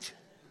right.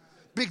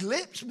 Big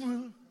lips.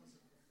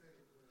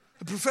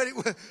 A prophetic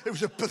word. It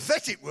was a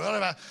pathetic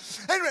word.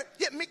 Anyway,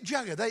 yeah, Mick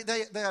Jagger,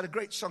 they had a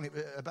great song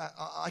about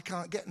I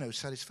can't get no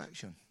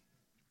satisfaction.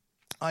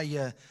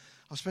 I've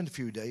spent a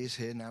few days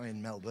here now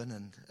in Melbourne,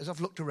 and as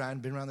I've looked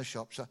around, been around the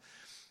shops,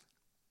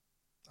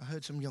 I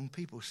heard some young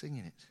people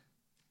singing it.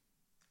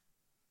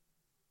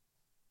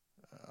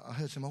 I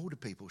heard some older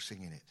people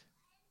singing it.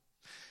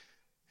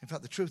 In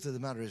fact, the truth of the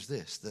matter is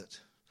this, that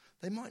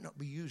they might not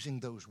be using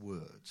those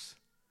words,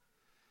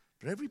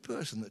 but every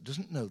person that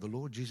doesn't know the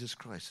Lord Jesus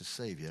Christ as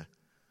Saviour,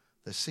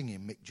 they're singing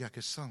Mick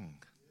Jagger's song.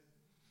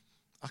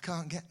 I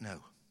can't get no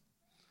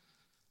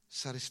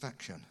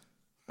satisfaction.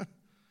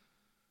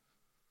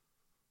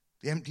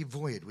 The empty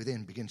void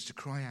within begins to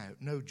cry out,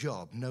 no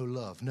job, no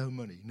love, no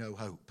money, no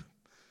hope,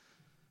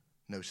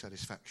 no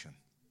satisfaction.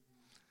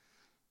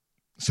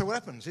 So what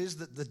happens is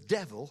that the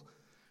devil,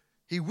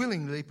 he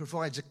willingly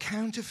provides a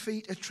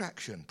counterfeit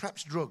attraction,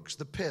 perhaps drugs,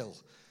 the pill,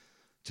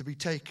 to be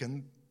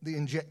taken, the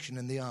injection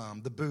in the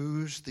arm, the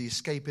booze, the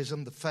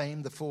escapism, the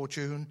fame, the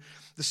fortune,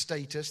 the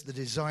status, the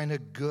designer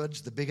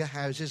goods, the bigger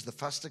houses, the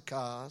faster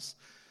cars,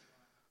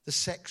 the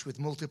sex with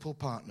multiple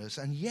partners.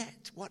 And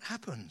yet, what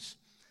happens?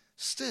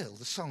 Still,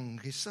 the song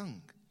is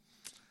sung.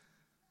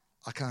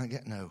 I can't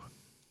get no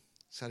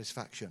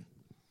satisfaction.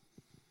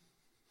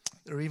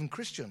 There are even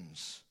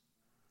Christians,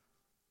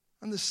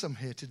 and there's some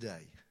here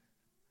today.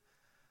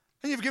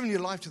 And you've given your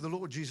life to the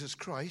Lord Jesus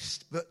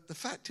Christ, but the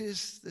fact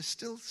is there's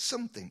still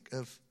something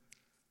of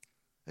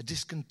a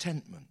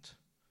discontentment.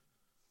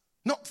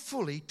 Not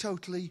fully,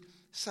 totally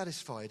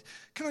satisfied.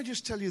 Can I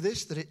just tell you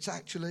this, that it's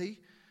actually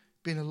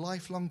been a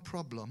lifelong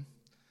problem.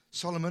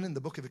 Solomon in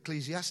the book of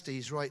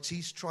Ecclesiastes writes,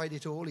 he's tried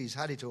it all, he's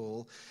had it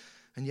all,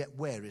 and yet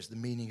where is the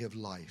meaning of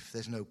life?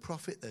 There's no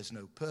profit, there's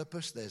no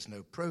purpose, there's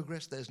no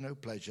progress, there's no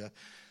pleasure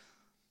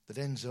that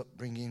ends up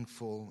bringing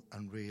full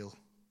and real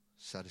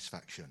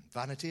satisfaction.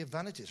 Vanity of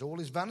vanities,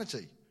 all is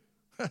vanity.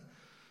 The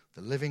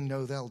living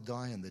know they'll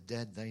die, and the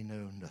dead they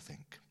know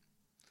nothing.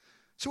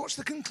 So what's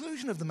the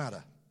conclusion of the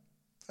matter?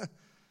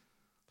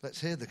 Let's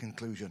hear the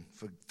conclusion.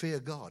 For fear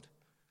God,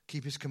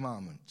 keep his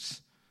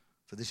commandments,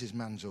 for this is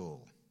man's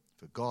all.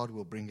 For God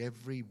will bring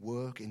every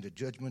work into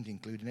judgment,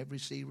 including every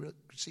secret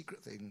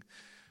thing,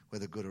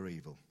 whether good or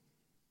evil.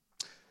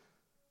 The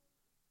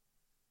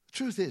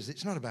truth is,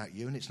 it's not about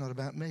you and it's not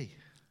about me.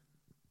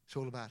 It's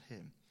all about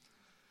him.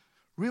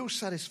 Real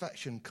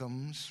satisfaction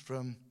comes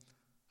from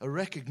a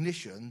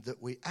recognition that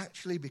we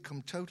actually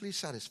become totally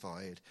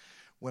satisfied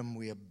when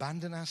we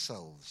abandon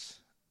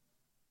ourselves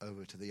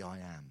over to the I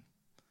am,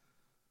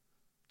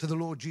 to the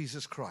Lord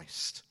Jesus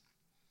Christ.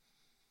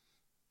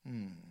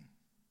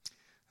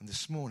 And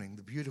this morning,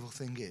 the beautiful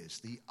thing is,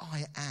 the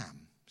I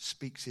am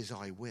speaks his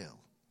I will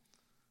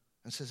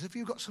and says, have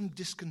you got some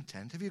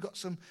discontent? Have you got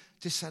some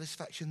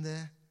dissatisfaction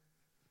there?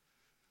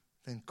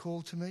 Then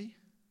call to me,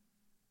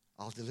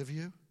 I'll deliver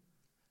you,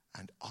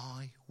 and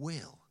I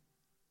will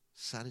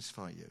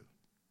satisfy you.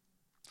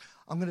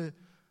 I'm going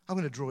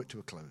to draw it to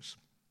a close.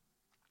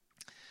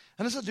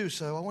 And as I do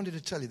so, I wanted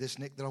to tell you this,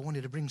 Nick, that I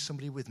wanted to bring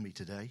somebody with me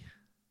today.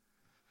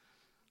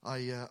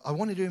 I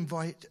wanted to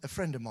invite a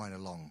friend of mine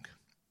along.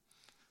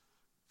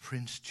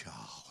 Prince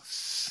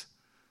Charles.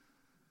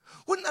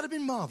 Wouldn't that have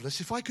been marvellous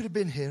if I could have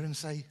been here and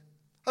say,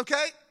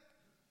 okay,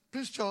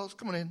 Prince Charles,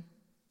 come on in.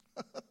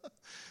 That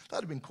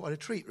would have been quite a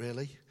treat,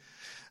 really.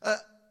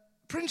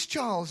 Prince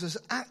Charles is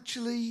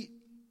actually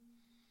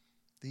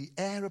the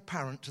heir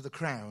apparent to the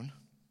crown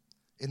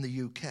in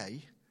the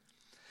UK.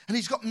 And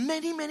he's got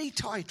many, many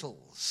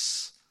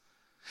titles.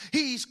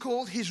 He's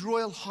called His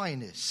Royal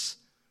Highness,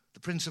 the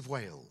Prince of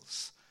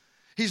Wales.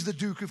 He's the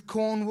Duke of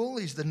Cornwall.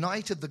 He's the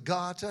Knight of the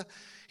Garter.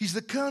 He's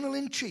the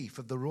Colonel-in-Chief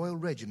of the Royal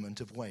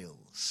Regiment of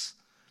Wales.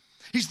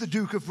 He's the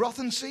Duke of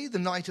Rothensea, the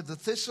Knight of the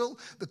Thistle,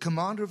 the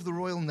Commander of the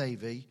Royal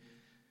Navy.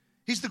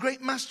 He's the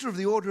Great Master of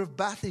the Order of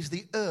Bath. He's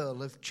the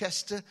Earl of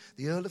Chester,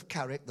 the Earl of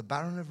Carrick, the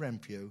Baron of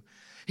Renfrew.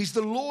 He's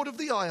the Lord of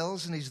the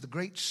Isles, and he's the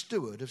Great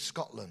Steward of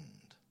Scotland.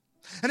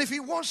 And if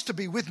he was to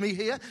be with me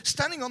here,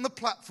 standing on the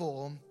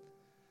platform,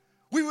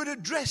 we would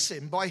address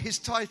him by his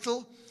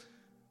title,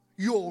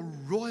 Your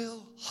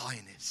Royal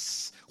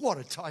Highness. What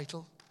a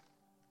title.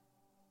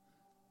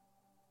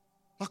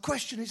 My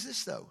question is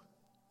this, though.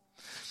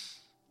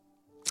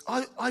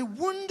 I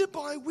wonder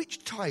by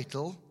which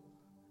title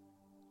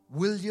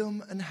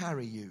William and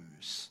Harry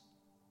use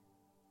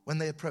when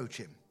they approach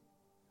him.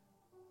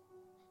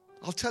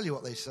 I'll tell you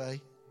what they say.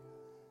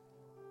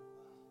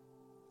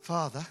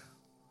 Father,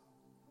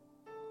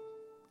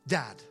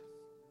 Dad.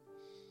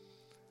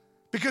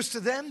 Because to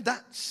them,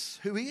 that's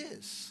who he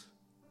is.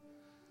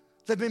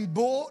 They've been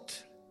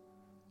bought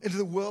into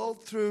the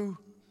world through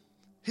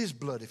his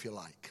blood, if you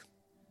like,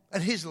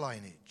 and his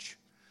lineage.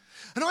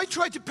 And I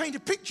tried to paint a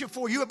picture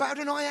for you about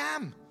an I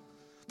am.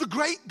 The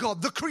great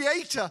God, the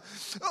creator,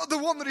 the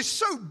one that is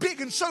so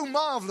big and so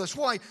marvelous.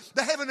 Why?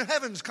 The heaven and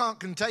heavens can't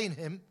contain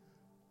him.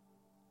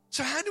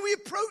 So how do we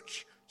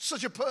approach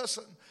such a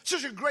person,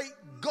 such a great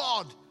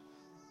God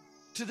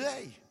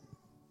today?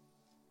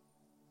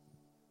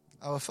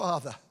 Our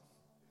Father,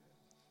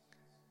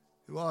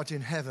 who art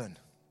in heaven,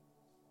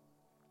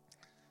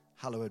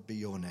 hallowed be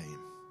your name.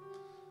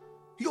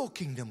 Your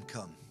kingdom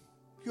come,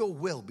 your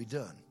will be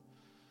done,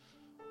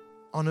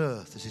 on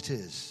earth as it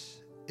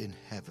is in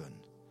heaven.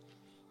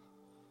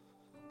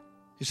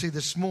 You see,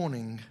 this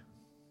morning,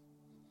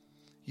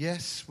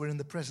 yes, we're in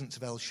the presence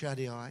of El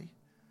Shaddai,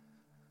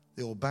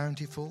 the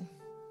all-bountiful,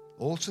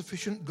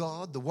 all-sufficient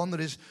God, the one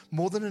that is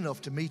more than enough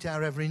to meet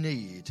our every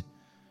need.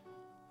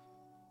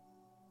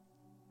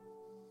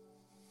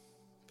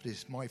 But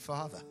he's my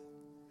Father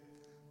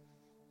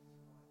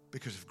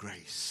because of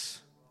grace.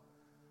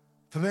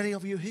 For many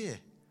of you here,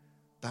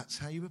 that's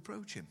how you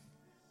approach him.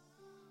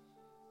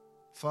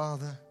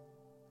 Father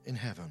in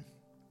heaven.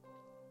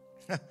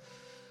 And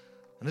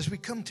as we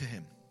come to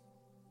him,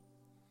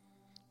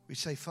 we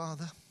say,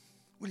 Father,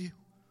 will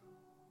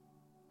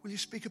you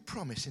speak a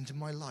promise into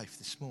my life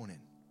this morning?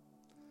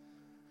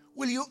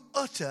 Will you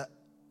utter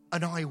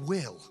an I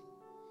will?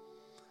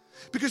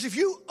 Because if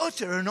you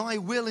utter an I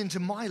will into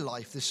my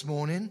life this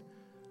morning,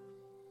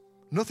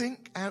 nothing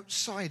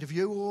outside of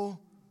you or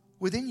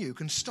within you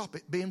can stop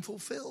it being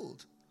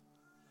fulfilled.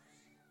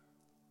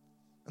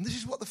 And this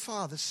is what the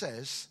Father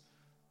says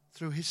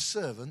through his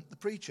servant, the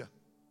preacher.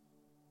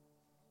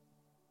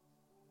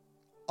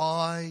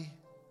 I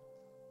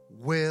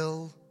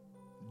will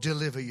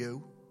deliver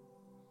you.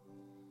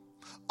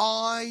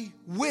 I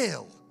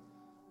will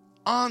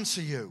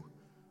answer you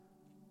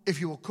if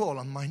you will call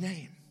on my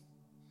name.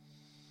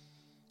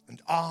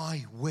 And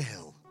I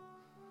will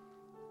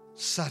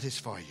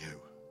satisfy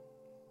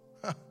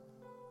you.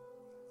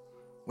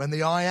 When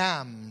the I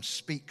am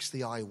speaks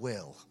the I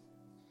will,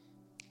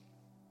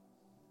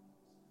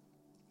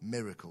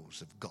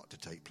 miracles have got to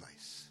take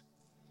place.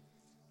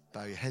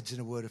 Bow your heads in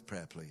a word of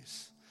prayer,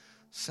 please.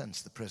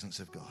 Sense the presence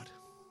of God.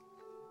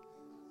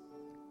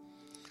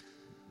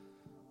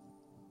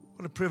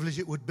 What a privilege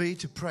it would be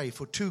to pray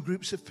for two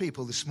groups of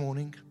people this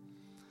morning.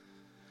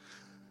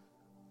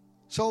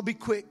 So I'll be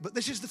quick, but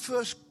this is the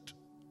first,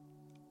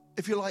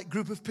 if you like,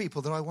 group of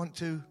people that I want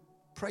to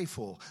pray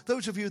for.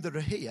 Those of you that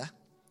are here,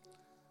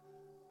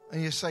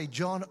 and you say,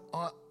 John,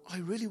 I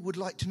really would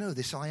like to know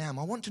this I am.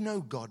 I want to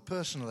know God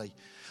personally.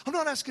 I'm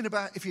not asking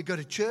about if you go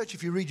to church,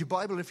 if you read your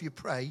Bible, if you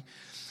pray.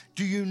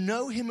 Do you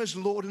know him as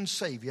Lord and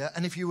Savior?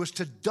 And if you was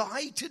to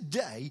die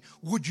today,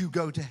 would you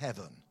go to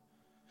heaven?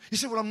 You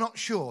say, well, I'm not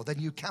sure. Then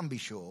you can be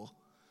sure,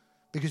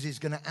 because he's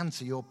going to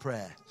answer your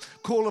prayer.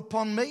 Call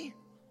upon me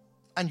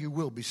and you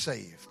will be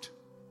saved.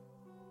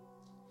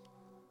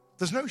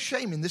 There's no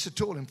shame in this at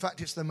all. In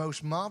fact, it's the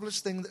most marvelous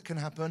thing that can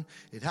happen.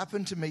 It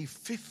happened to me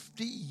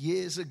 50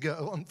 years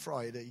ago on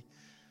Friday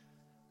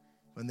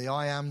when the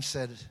I am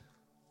said,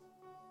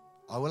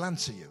 I will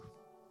answer you.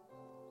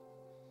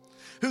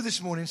 Who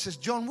this morning says,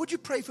 John, would you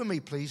pray for me,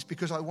 please?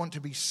 Because I want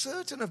to be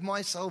certain of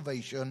my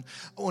salvation.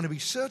 I want to be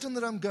certain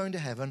that I'm going to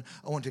heaven.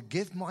 I want to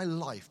give my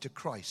life to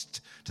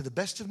Christ to the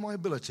best of my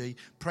ability.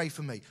 Pray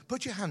for me.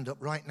 Put your hand up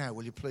right now,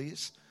 will you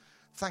please?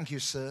 Thank you,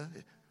 sir.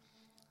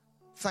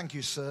 Thank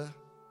you, sir.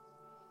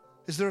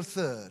 Is there a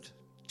third?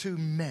 2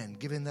 men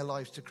giving their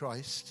lives to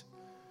Christ.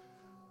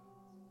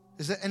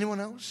 Is there anyone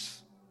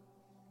else?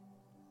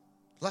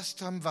 Last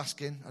time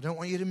Vaskin, I don't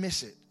want you to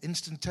miss it.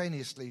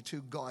 Instantaneously,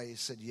 2 guys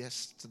said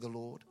yes to the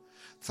Lord.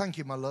 Thank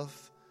you, my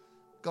love.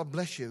 God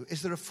bless you.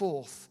 Is there a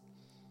fourth?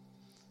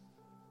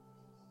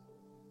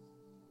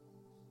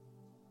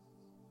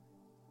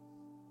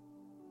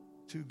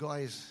 Two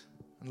guys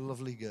and a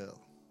lovely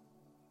girl.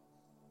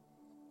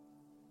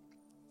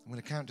 I'm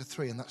going to count to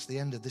 3, and that's the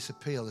end of this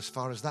appeal as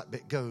far as that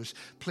bit goes.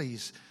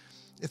 Please,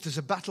 if there's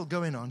a battle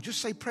going on, just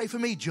say, pray for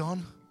me,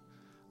 John.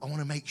 I want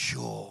to make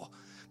sure.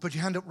 Put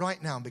your hand up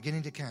right now. I'm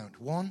beginning to count.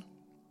 1,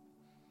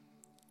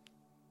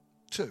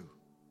 2,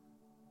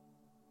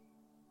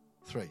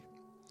 3.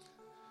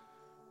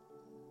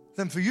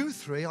 Then for you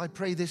 3, I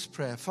pray this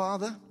prayer.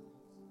 Father,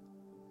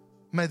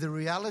 may the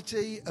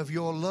reality of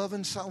your love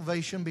and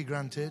salvation be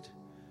granted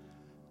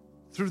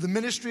through the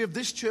ministry of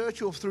this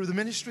church or through the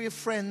ministry of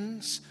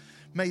friends.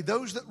 May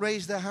those that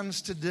raise their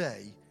hands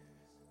today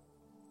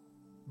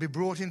be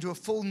brought into a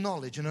full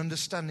knowledge and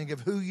understanding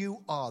of who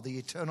you are, the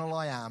eternal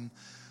I am,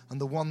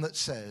 and the one that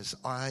says,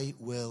 I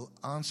will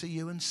answer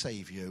you and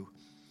save you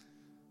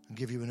and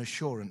give you an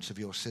assurance of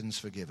your sins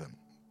forgiven.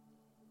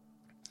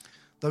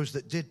 Those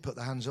that did put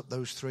their hands up,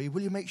 those 3,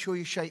 will you make sure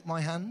you shake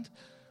my hand?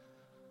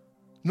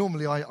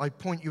 Normally I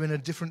point you in a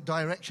different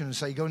direction and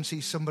say, go and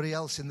see somebody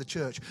else in the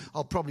church.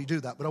 I'll probably do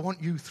that, but I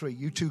want you 3,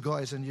 you 2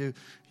 guys and you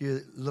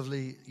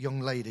lovely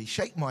young lady,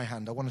 shake my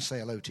hand. I want to say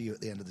hello to you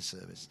at the end of the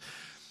service.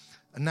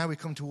 And now we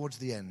come towards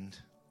the end.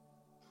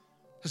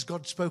 Has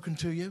God spoken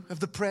to you? Have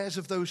the prayers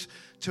of those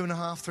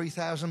 2,500,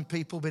 3,000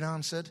 people been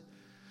answered?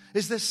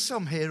 Is there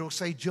some here who'll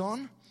say,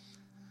 John,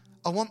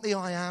 I want the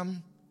I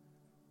am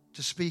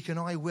to speak an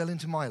I will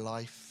into my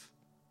life.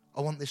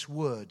 I want this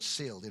word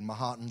sealed in my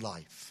heart and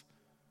life.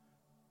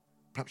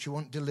 Perhaps you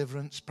want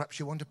deliverance. Perhaps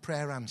you want a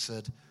prayer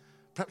answered.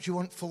 Perhaps you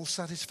want full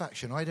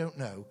satisfaction. I don't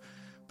know.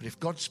 But if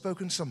God's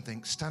spoken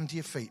something, stand to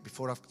your feet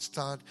before I've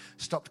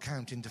stopped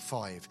counting to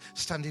 5.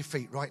 Stand to your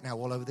feet right now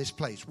all over this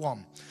place.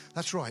 1.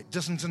 That's right.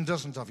 Dozens and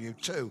dozens of you.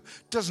 2.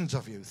 Dozens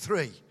of you.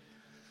 3.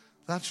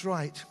 That's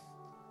right.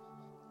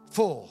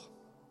 4.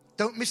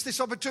 Don't miss this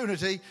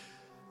opportunity.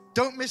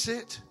 Don't miss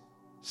it.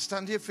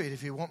 Stand to your feet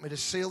if you want me to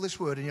seal this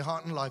word in your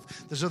heart and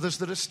life. There's others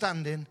that are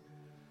standing.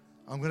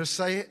 I'm going to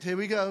say it. Here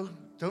we go.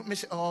 Don't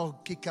miss it. Oh,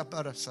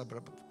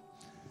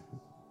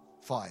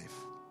 5.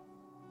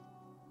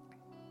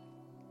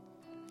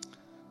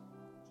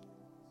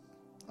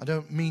 I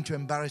don't mean to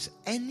embarrass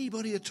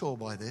anybody at all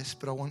by this,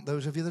 but I want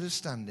those of you that are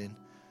standing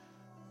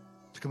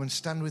to come and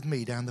stand with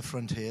me down the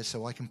front here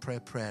so I can pray a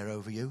prayer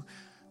over you.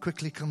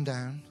 Quickly come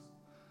down.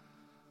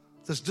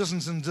 There's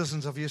dozens and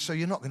dozens of you, so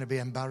you're not going to be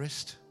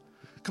embarrassed.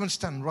 Come and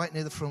stand right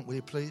near the front, will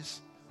you please?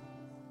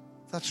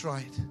 That's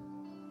right.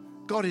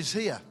 God is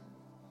here.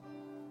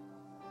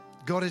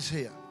 God is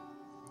here.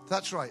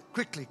 That's right.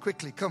 Quickly,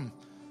 come.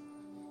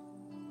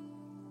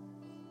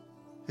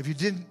 If you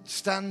didn't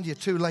stand, you're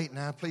too late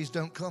now. Please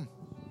don't come.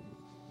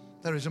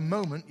 There is a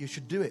moment you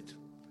should do it.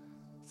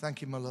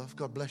 Thank you, my love.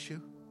 God bless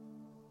you.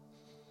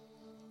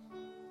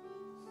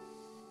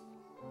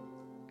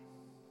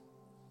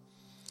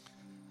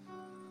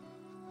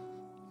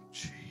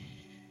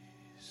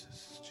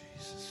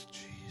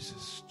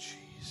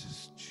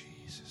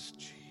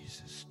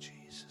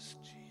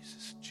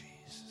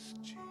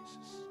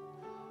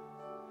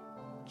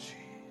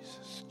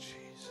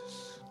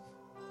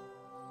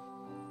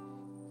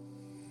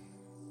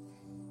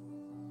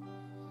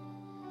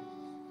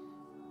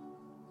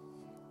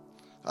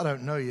 I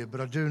don't know you,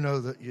 but I do know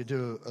that you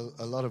do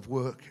a lot of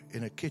work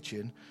in a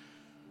kitchen.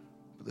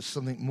 But there's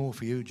something more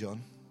for you,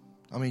 John.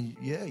 I mean,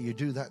 yeah, you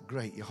do that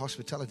great. Your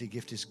hospitality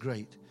gift is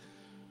great.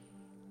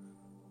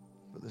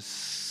 But there's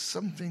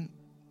something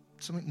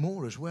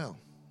more as well.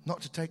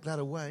 Not to take that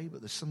away,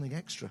 but there's something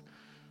extra.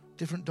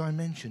 Different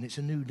dimension. It's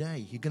a new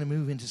day. You're going to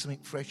move into something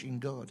fresh in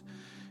God.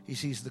 He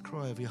sees the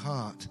cry of your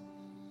heart.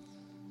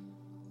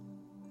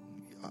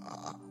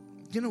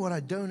 You know what?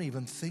 I don't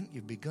even think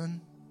you've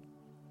begun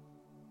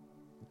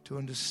to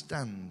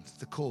understand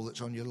the call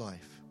that's on your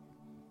life.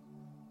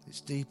 It's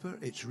deeper,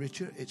 it's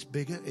richer, it's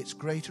bigger, it's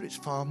greater, it's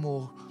far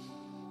more.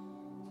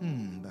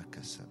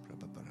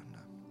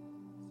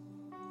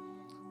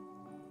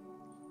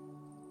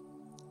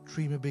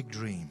 Dream a big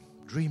dream.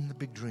 Dream the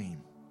big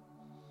dream.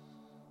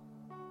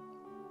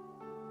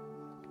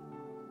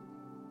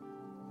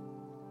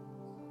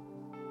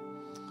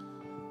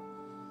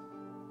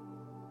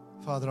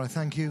 Father, I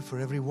thank you for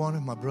every one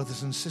of my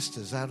brothers and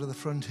sisters out of the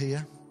front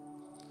here.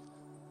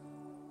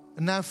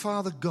 And now,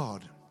 Father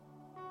God,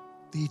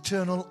 the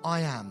eternal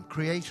I am,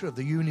 creator of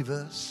the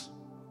universe,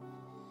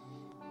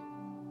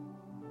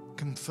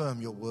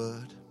 confirm your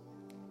word.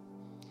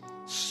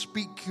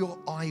 Speak your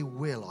I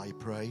will, I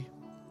pray.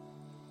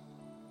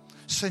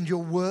 Send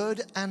your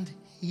word and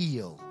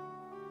heal.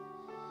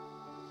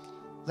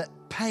 Let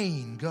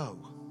pain go.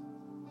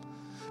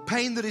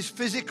 Pain that is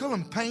physical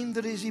and pain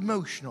that is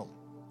emotional.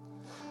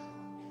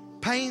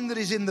 Pain that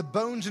is in the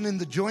bones and in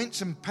the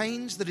joints and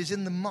pains that is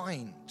in the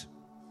mind.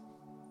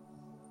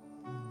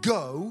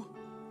 Go,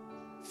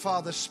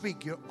 Father,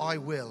 speak your I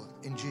will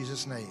in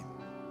Jesus' name.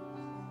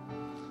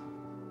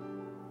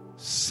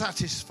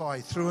 Satisfy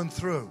through and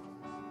through.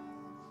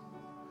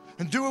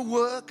 And do a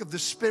work of the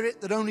Spirit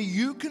that only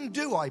you can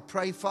do, I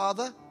pray,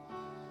 Father.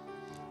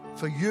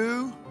 For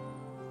you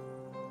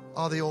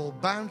are the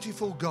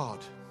all-bountiful God.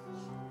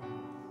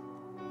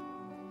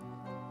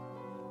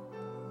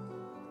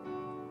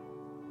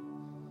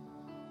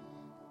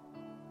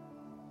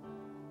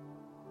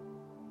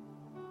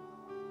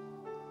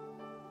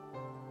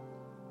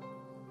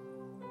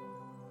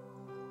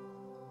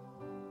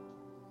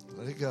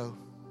 Let it go.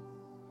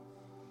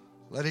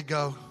 Let it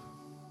go.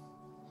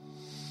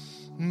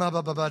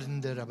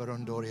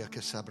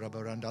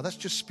 That's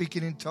just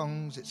speaking in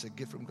tongues. It's a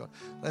gift from God.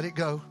 Let it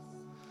go.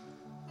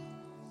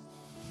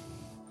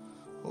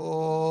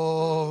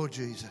 Oh,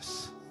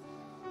 Jesus.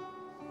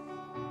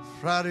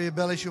 Out of your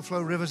belly shall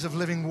flow rivers of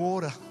living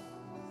water.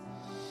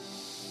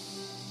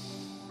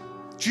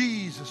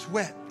 Jesus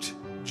wept.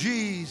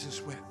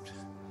 Jesus wept.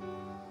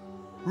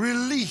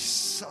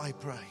 Release, I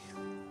pray.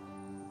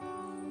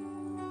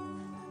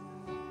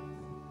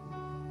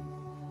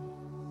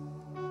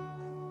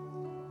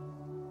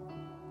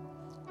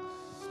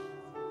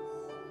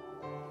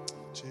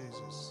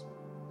 Jesus.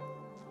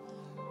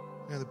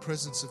 You know, the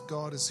presence of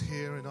God is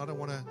here, and I don't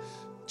want to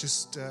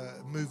just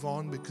move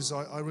on because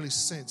I really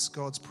sense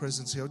God's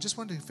presence here. I just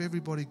wonder if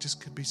everybody just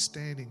could be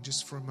standing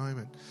just for a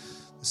moment.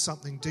 There's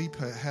something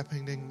deeper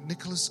happening.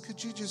 Nicholas,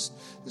 could you just,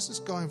 there's this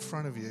guy in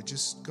front of you,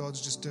 just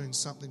God's just doing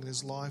something in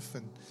his life,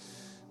 and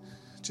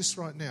just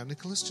right now,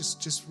 Nicholas,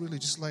 just really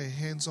just lay your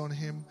hands on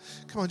him.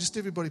 Come on, just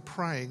everybody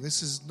praying.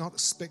 This is not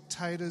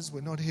spectators.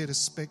 We're not here to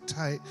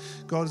spectate.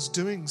 God is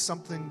doing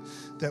something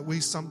that we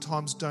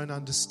sometimes don't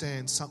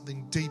understand,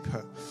 something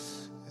deeper,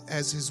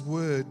 as his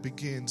word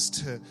begins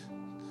to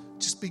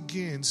just just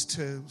begins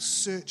to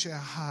search our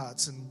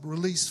hearts and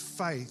release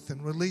faith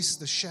and release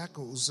the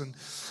shackles. And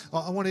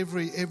I want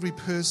every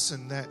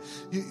person that,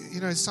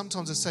 you know,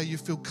 sometimes I say you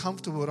feel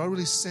comfortable, but I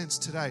really sense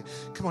today,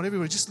 come on,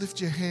 everybody, just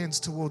lift your hands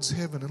towards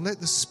heaven and let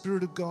the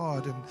Spirit of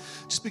God and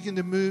just begin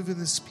to move in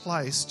this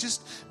place.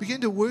 Just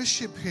begin to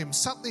worship Him.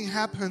 Something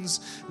happens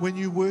when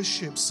you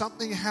worship.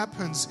 Something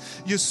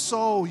happens. Your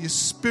soul, your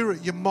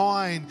spirit, your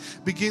mind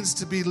begins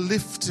to be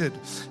lifted.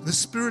 The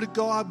Spirit of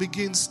God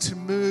begins to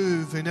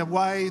move in a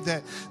way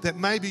that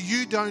maybe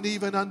you don't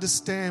even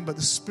understand, but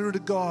the Spirit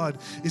of God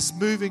is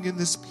moving in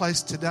this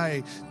place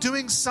today,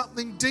 doing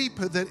something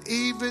deeper that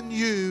even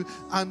you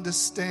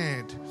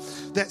understand.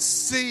 That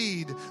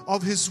seed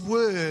of His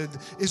Word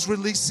is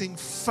releasing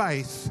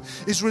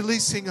faith, is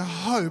releasing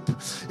hope,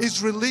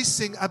 is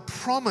releasing a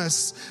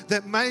promise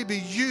that maybe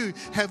you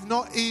have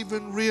not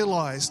even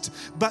realized.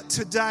 But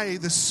today,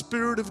 the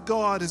Spirit of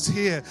God is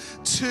here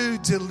to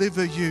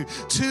deliver you,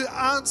 to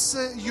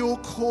answer your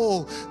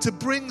call, to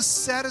bring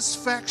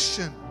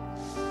satisfaction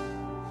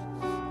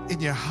in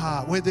your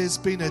heart where there's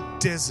been a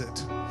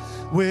desert.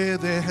 Where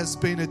there has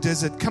been a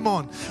desert. Come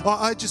on.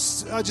 I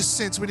just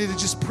sense we need to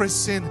just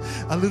press in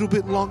a little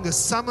bit longer.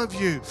 Some of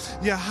you,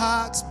 your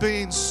heart's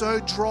been so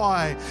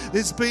dry.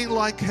 It's been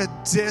like a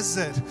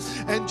desert.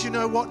 And you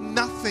know what?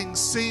 Nothing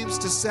seems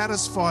to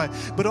satisfy.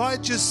 But I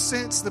just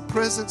sense the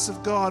presence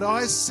of God.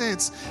 I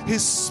sense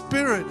His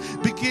Spirit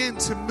begin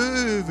to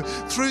move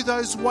through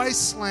those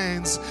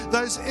wastelands,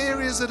 those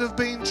areas that have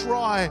been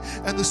dry.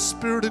 And the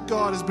Spirit of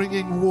God is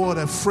bringing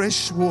water,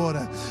 fresh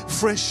water,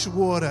 fresh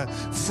water,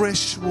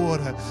 fresh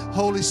water.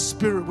 Holy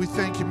Spirit, we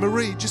thank you.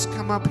 Marie, just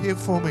come up here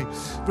for me.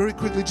 Very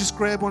quickly, just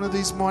grab one of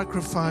these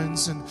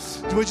microphones and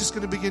we're just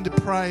going to begin to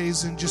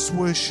praise and just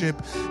worship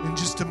in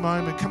just a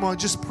moment. Come on,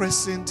 just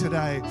press in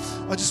today.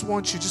 I just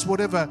want you, just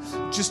whatever,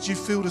 just you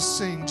feel to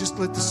sing, just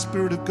let the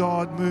Spirit of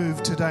God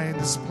move today in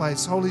this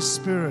place. Holy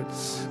Spirit,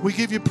 we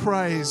give you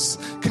praise.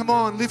 Come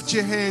on, lift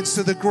your hands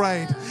to the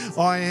great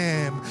I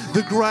am.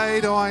 The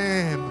great I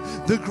am.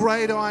 The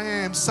great I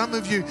am. Some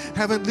of you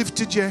haven't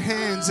lifted your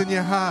hands and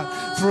your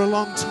heart for a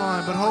long time.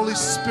 But Holy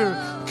Spirit,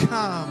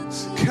 come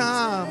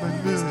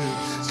and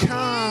move,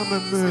 come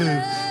and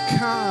move,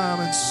 come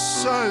and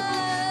soak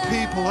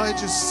people. I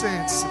just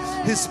sense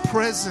His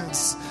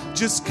presence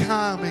just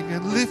coming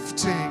and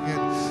lifting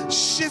and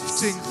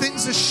shifting.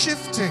 Things are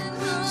shifting.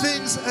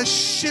 Things are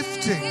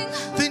shifting.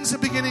 Things are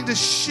beginning to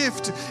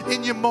shift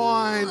in your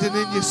mind and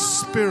in your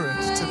spirit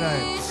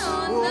today.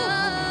 Oh.